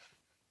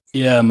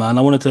 Yeah, man.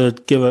 I wanted to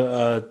give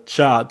a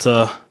shout out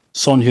to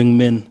Son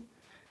Heung-min.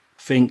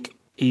 I think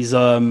he's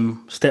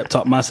stepped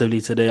up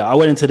massively today. I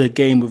went into the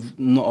game with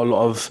not a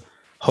lot of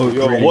hope.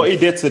 Really. What he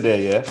did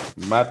today, yeah,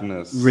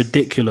 madness,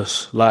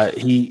 ridiculous. Like,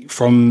 he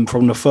from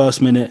the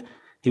first minute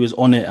he was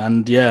on it,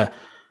 and yeah,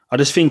 I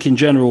just think in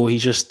general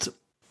he's just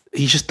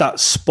that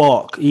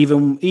spark.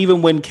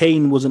 Even when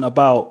Kane wasn't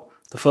about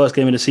the first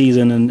game of the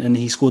season and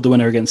he scored the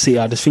winner against City,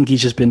 I just think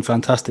he's just been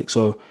fantastic.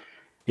 So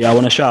yeah, I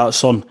want to shout out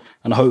Son,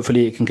 and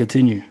hopefully it can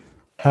continue.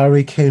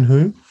 Harry Kane,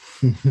 who?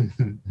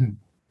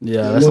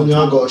 Yeah, I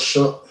got a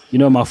shot. You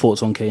know my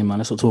thoughts on Kane, man.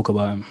 Let's not talk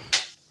about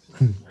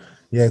him.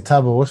 Yeah,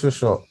 Tabo, what's your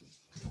shot?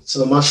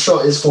 So my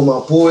shot is for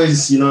my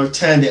boys,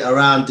 turned it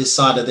around this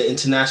side of the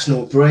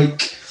international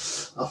break.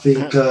 I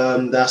think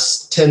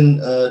that's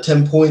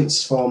 10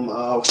 points from...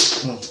 I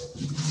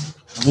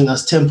think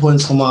that's 10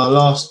 points from our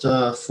last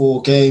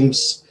 4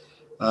 games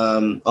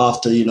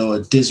after,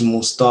 a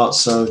dismal start.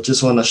 So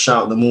just want to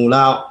shout them all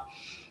out,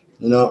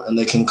 and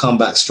they can come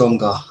back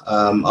stronger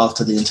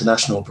after the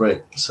international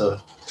break. So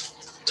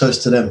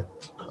toast to them.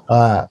 All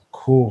right,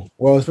 cool.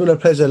 Well, it's been a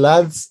pleasure,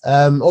 lads.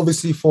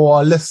 Obviously, for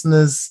our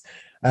listeners,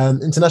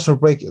 international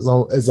break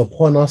is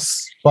upon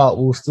us, but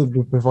we'll still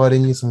be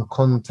providing you some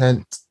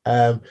content.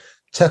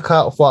 Check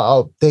out for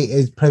our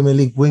updated Premier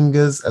League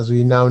wingers. As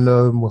we now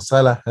know, Mo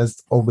Salah has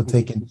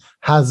overtaken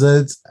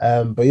Hazard.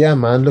 But yeah,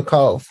 man, look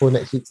out for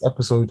next week's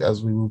episode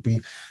as we will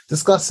be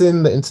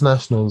discussing the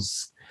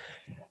internationals.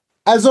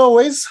 As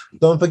always,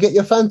 don't forget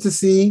your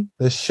fantasy.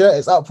 The shirt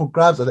is up for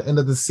grabs at the end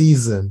of the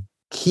season.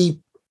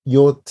 Keep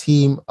your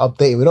team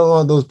updated. We don't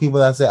want those people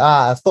that say,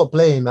 I stopped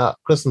playing at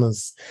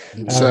Christmas.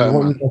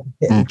 Certain,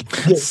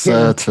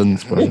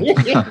 bro.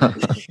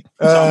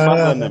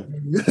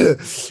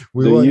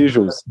 We want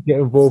usuals to get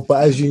involved,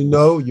 but as you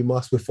know, you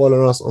must be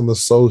following us on the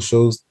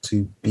socials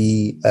to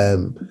be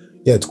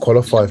to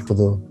qualify for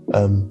the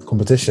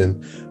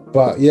competition.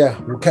 But yeah,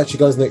 we'll catch you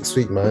guys next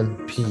week, man.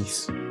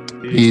 Peace.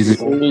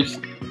 Easy.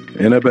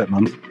 In a bit,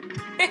 man.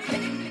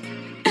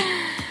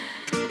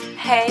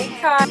 Hey,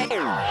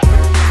 Kai.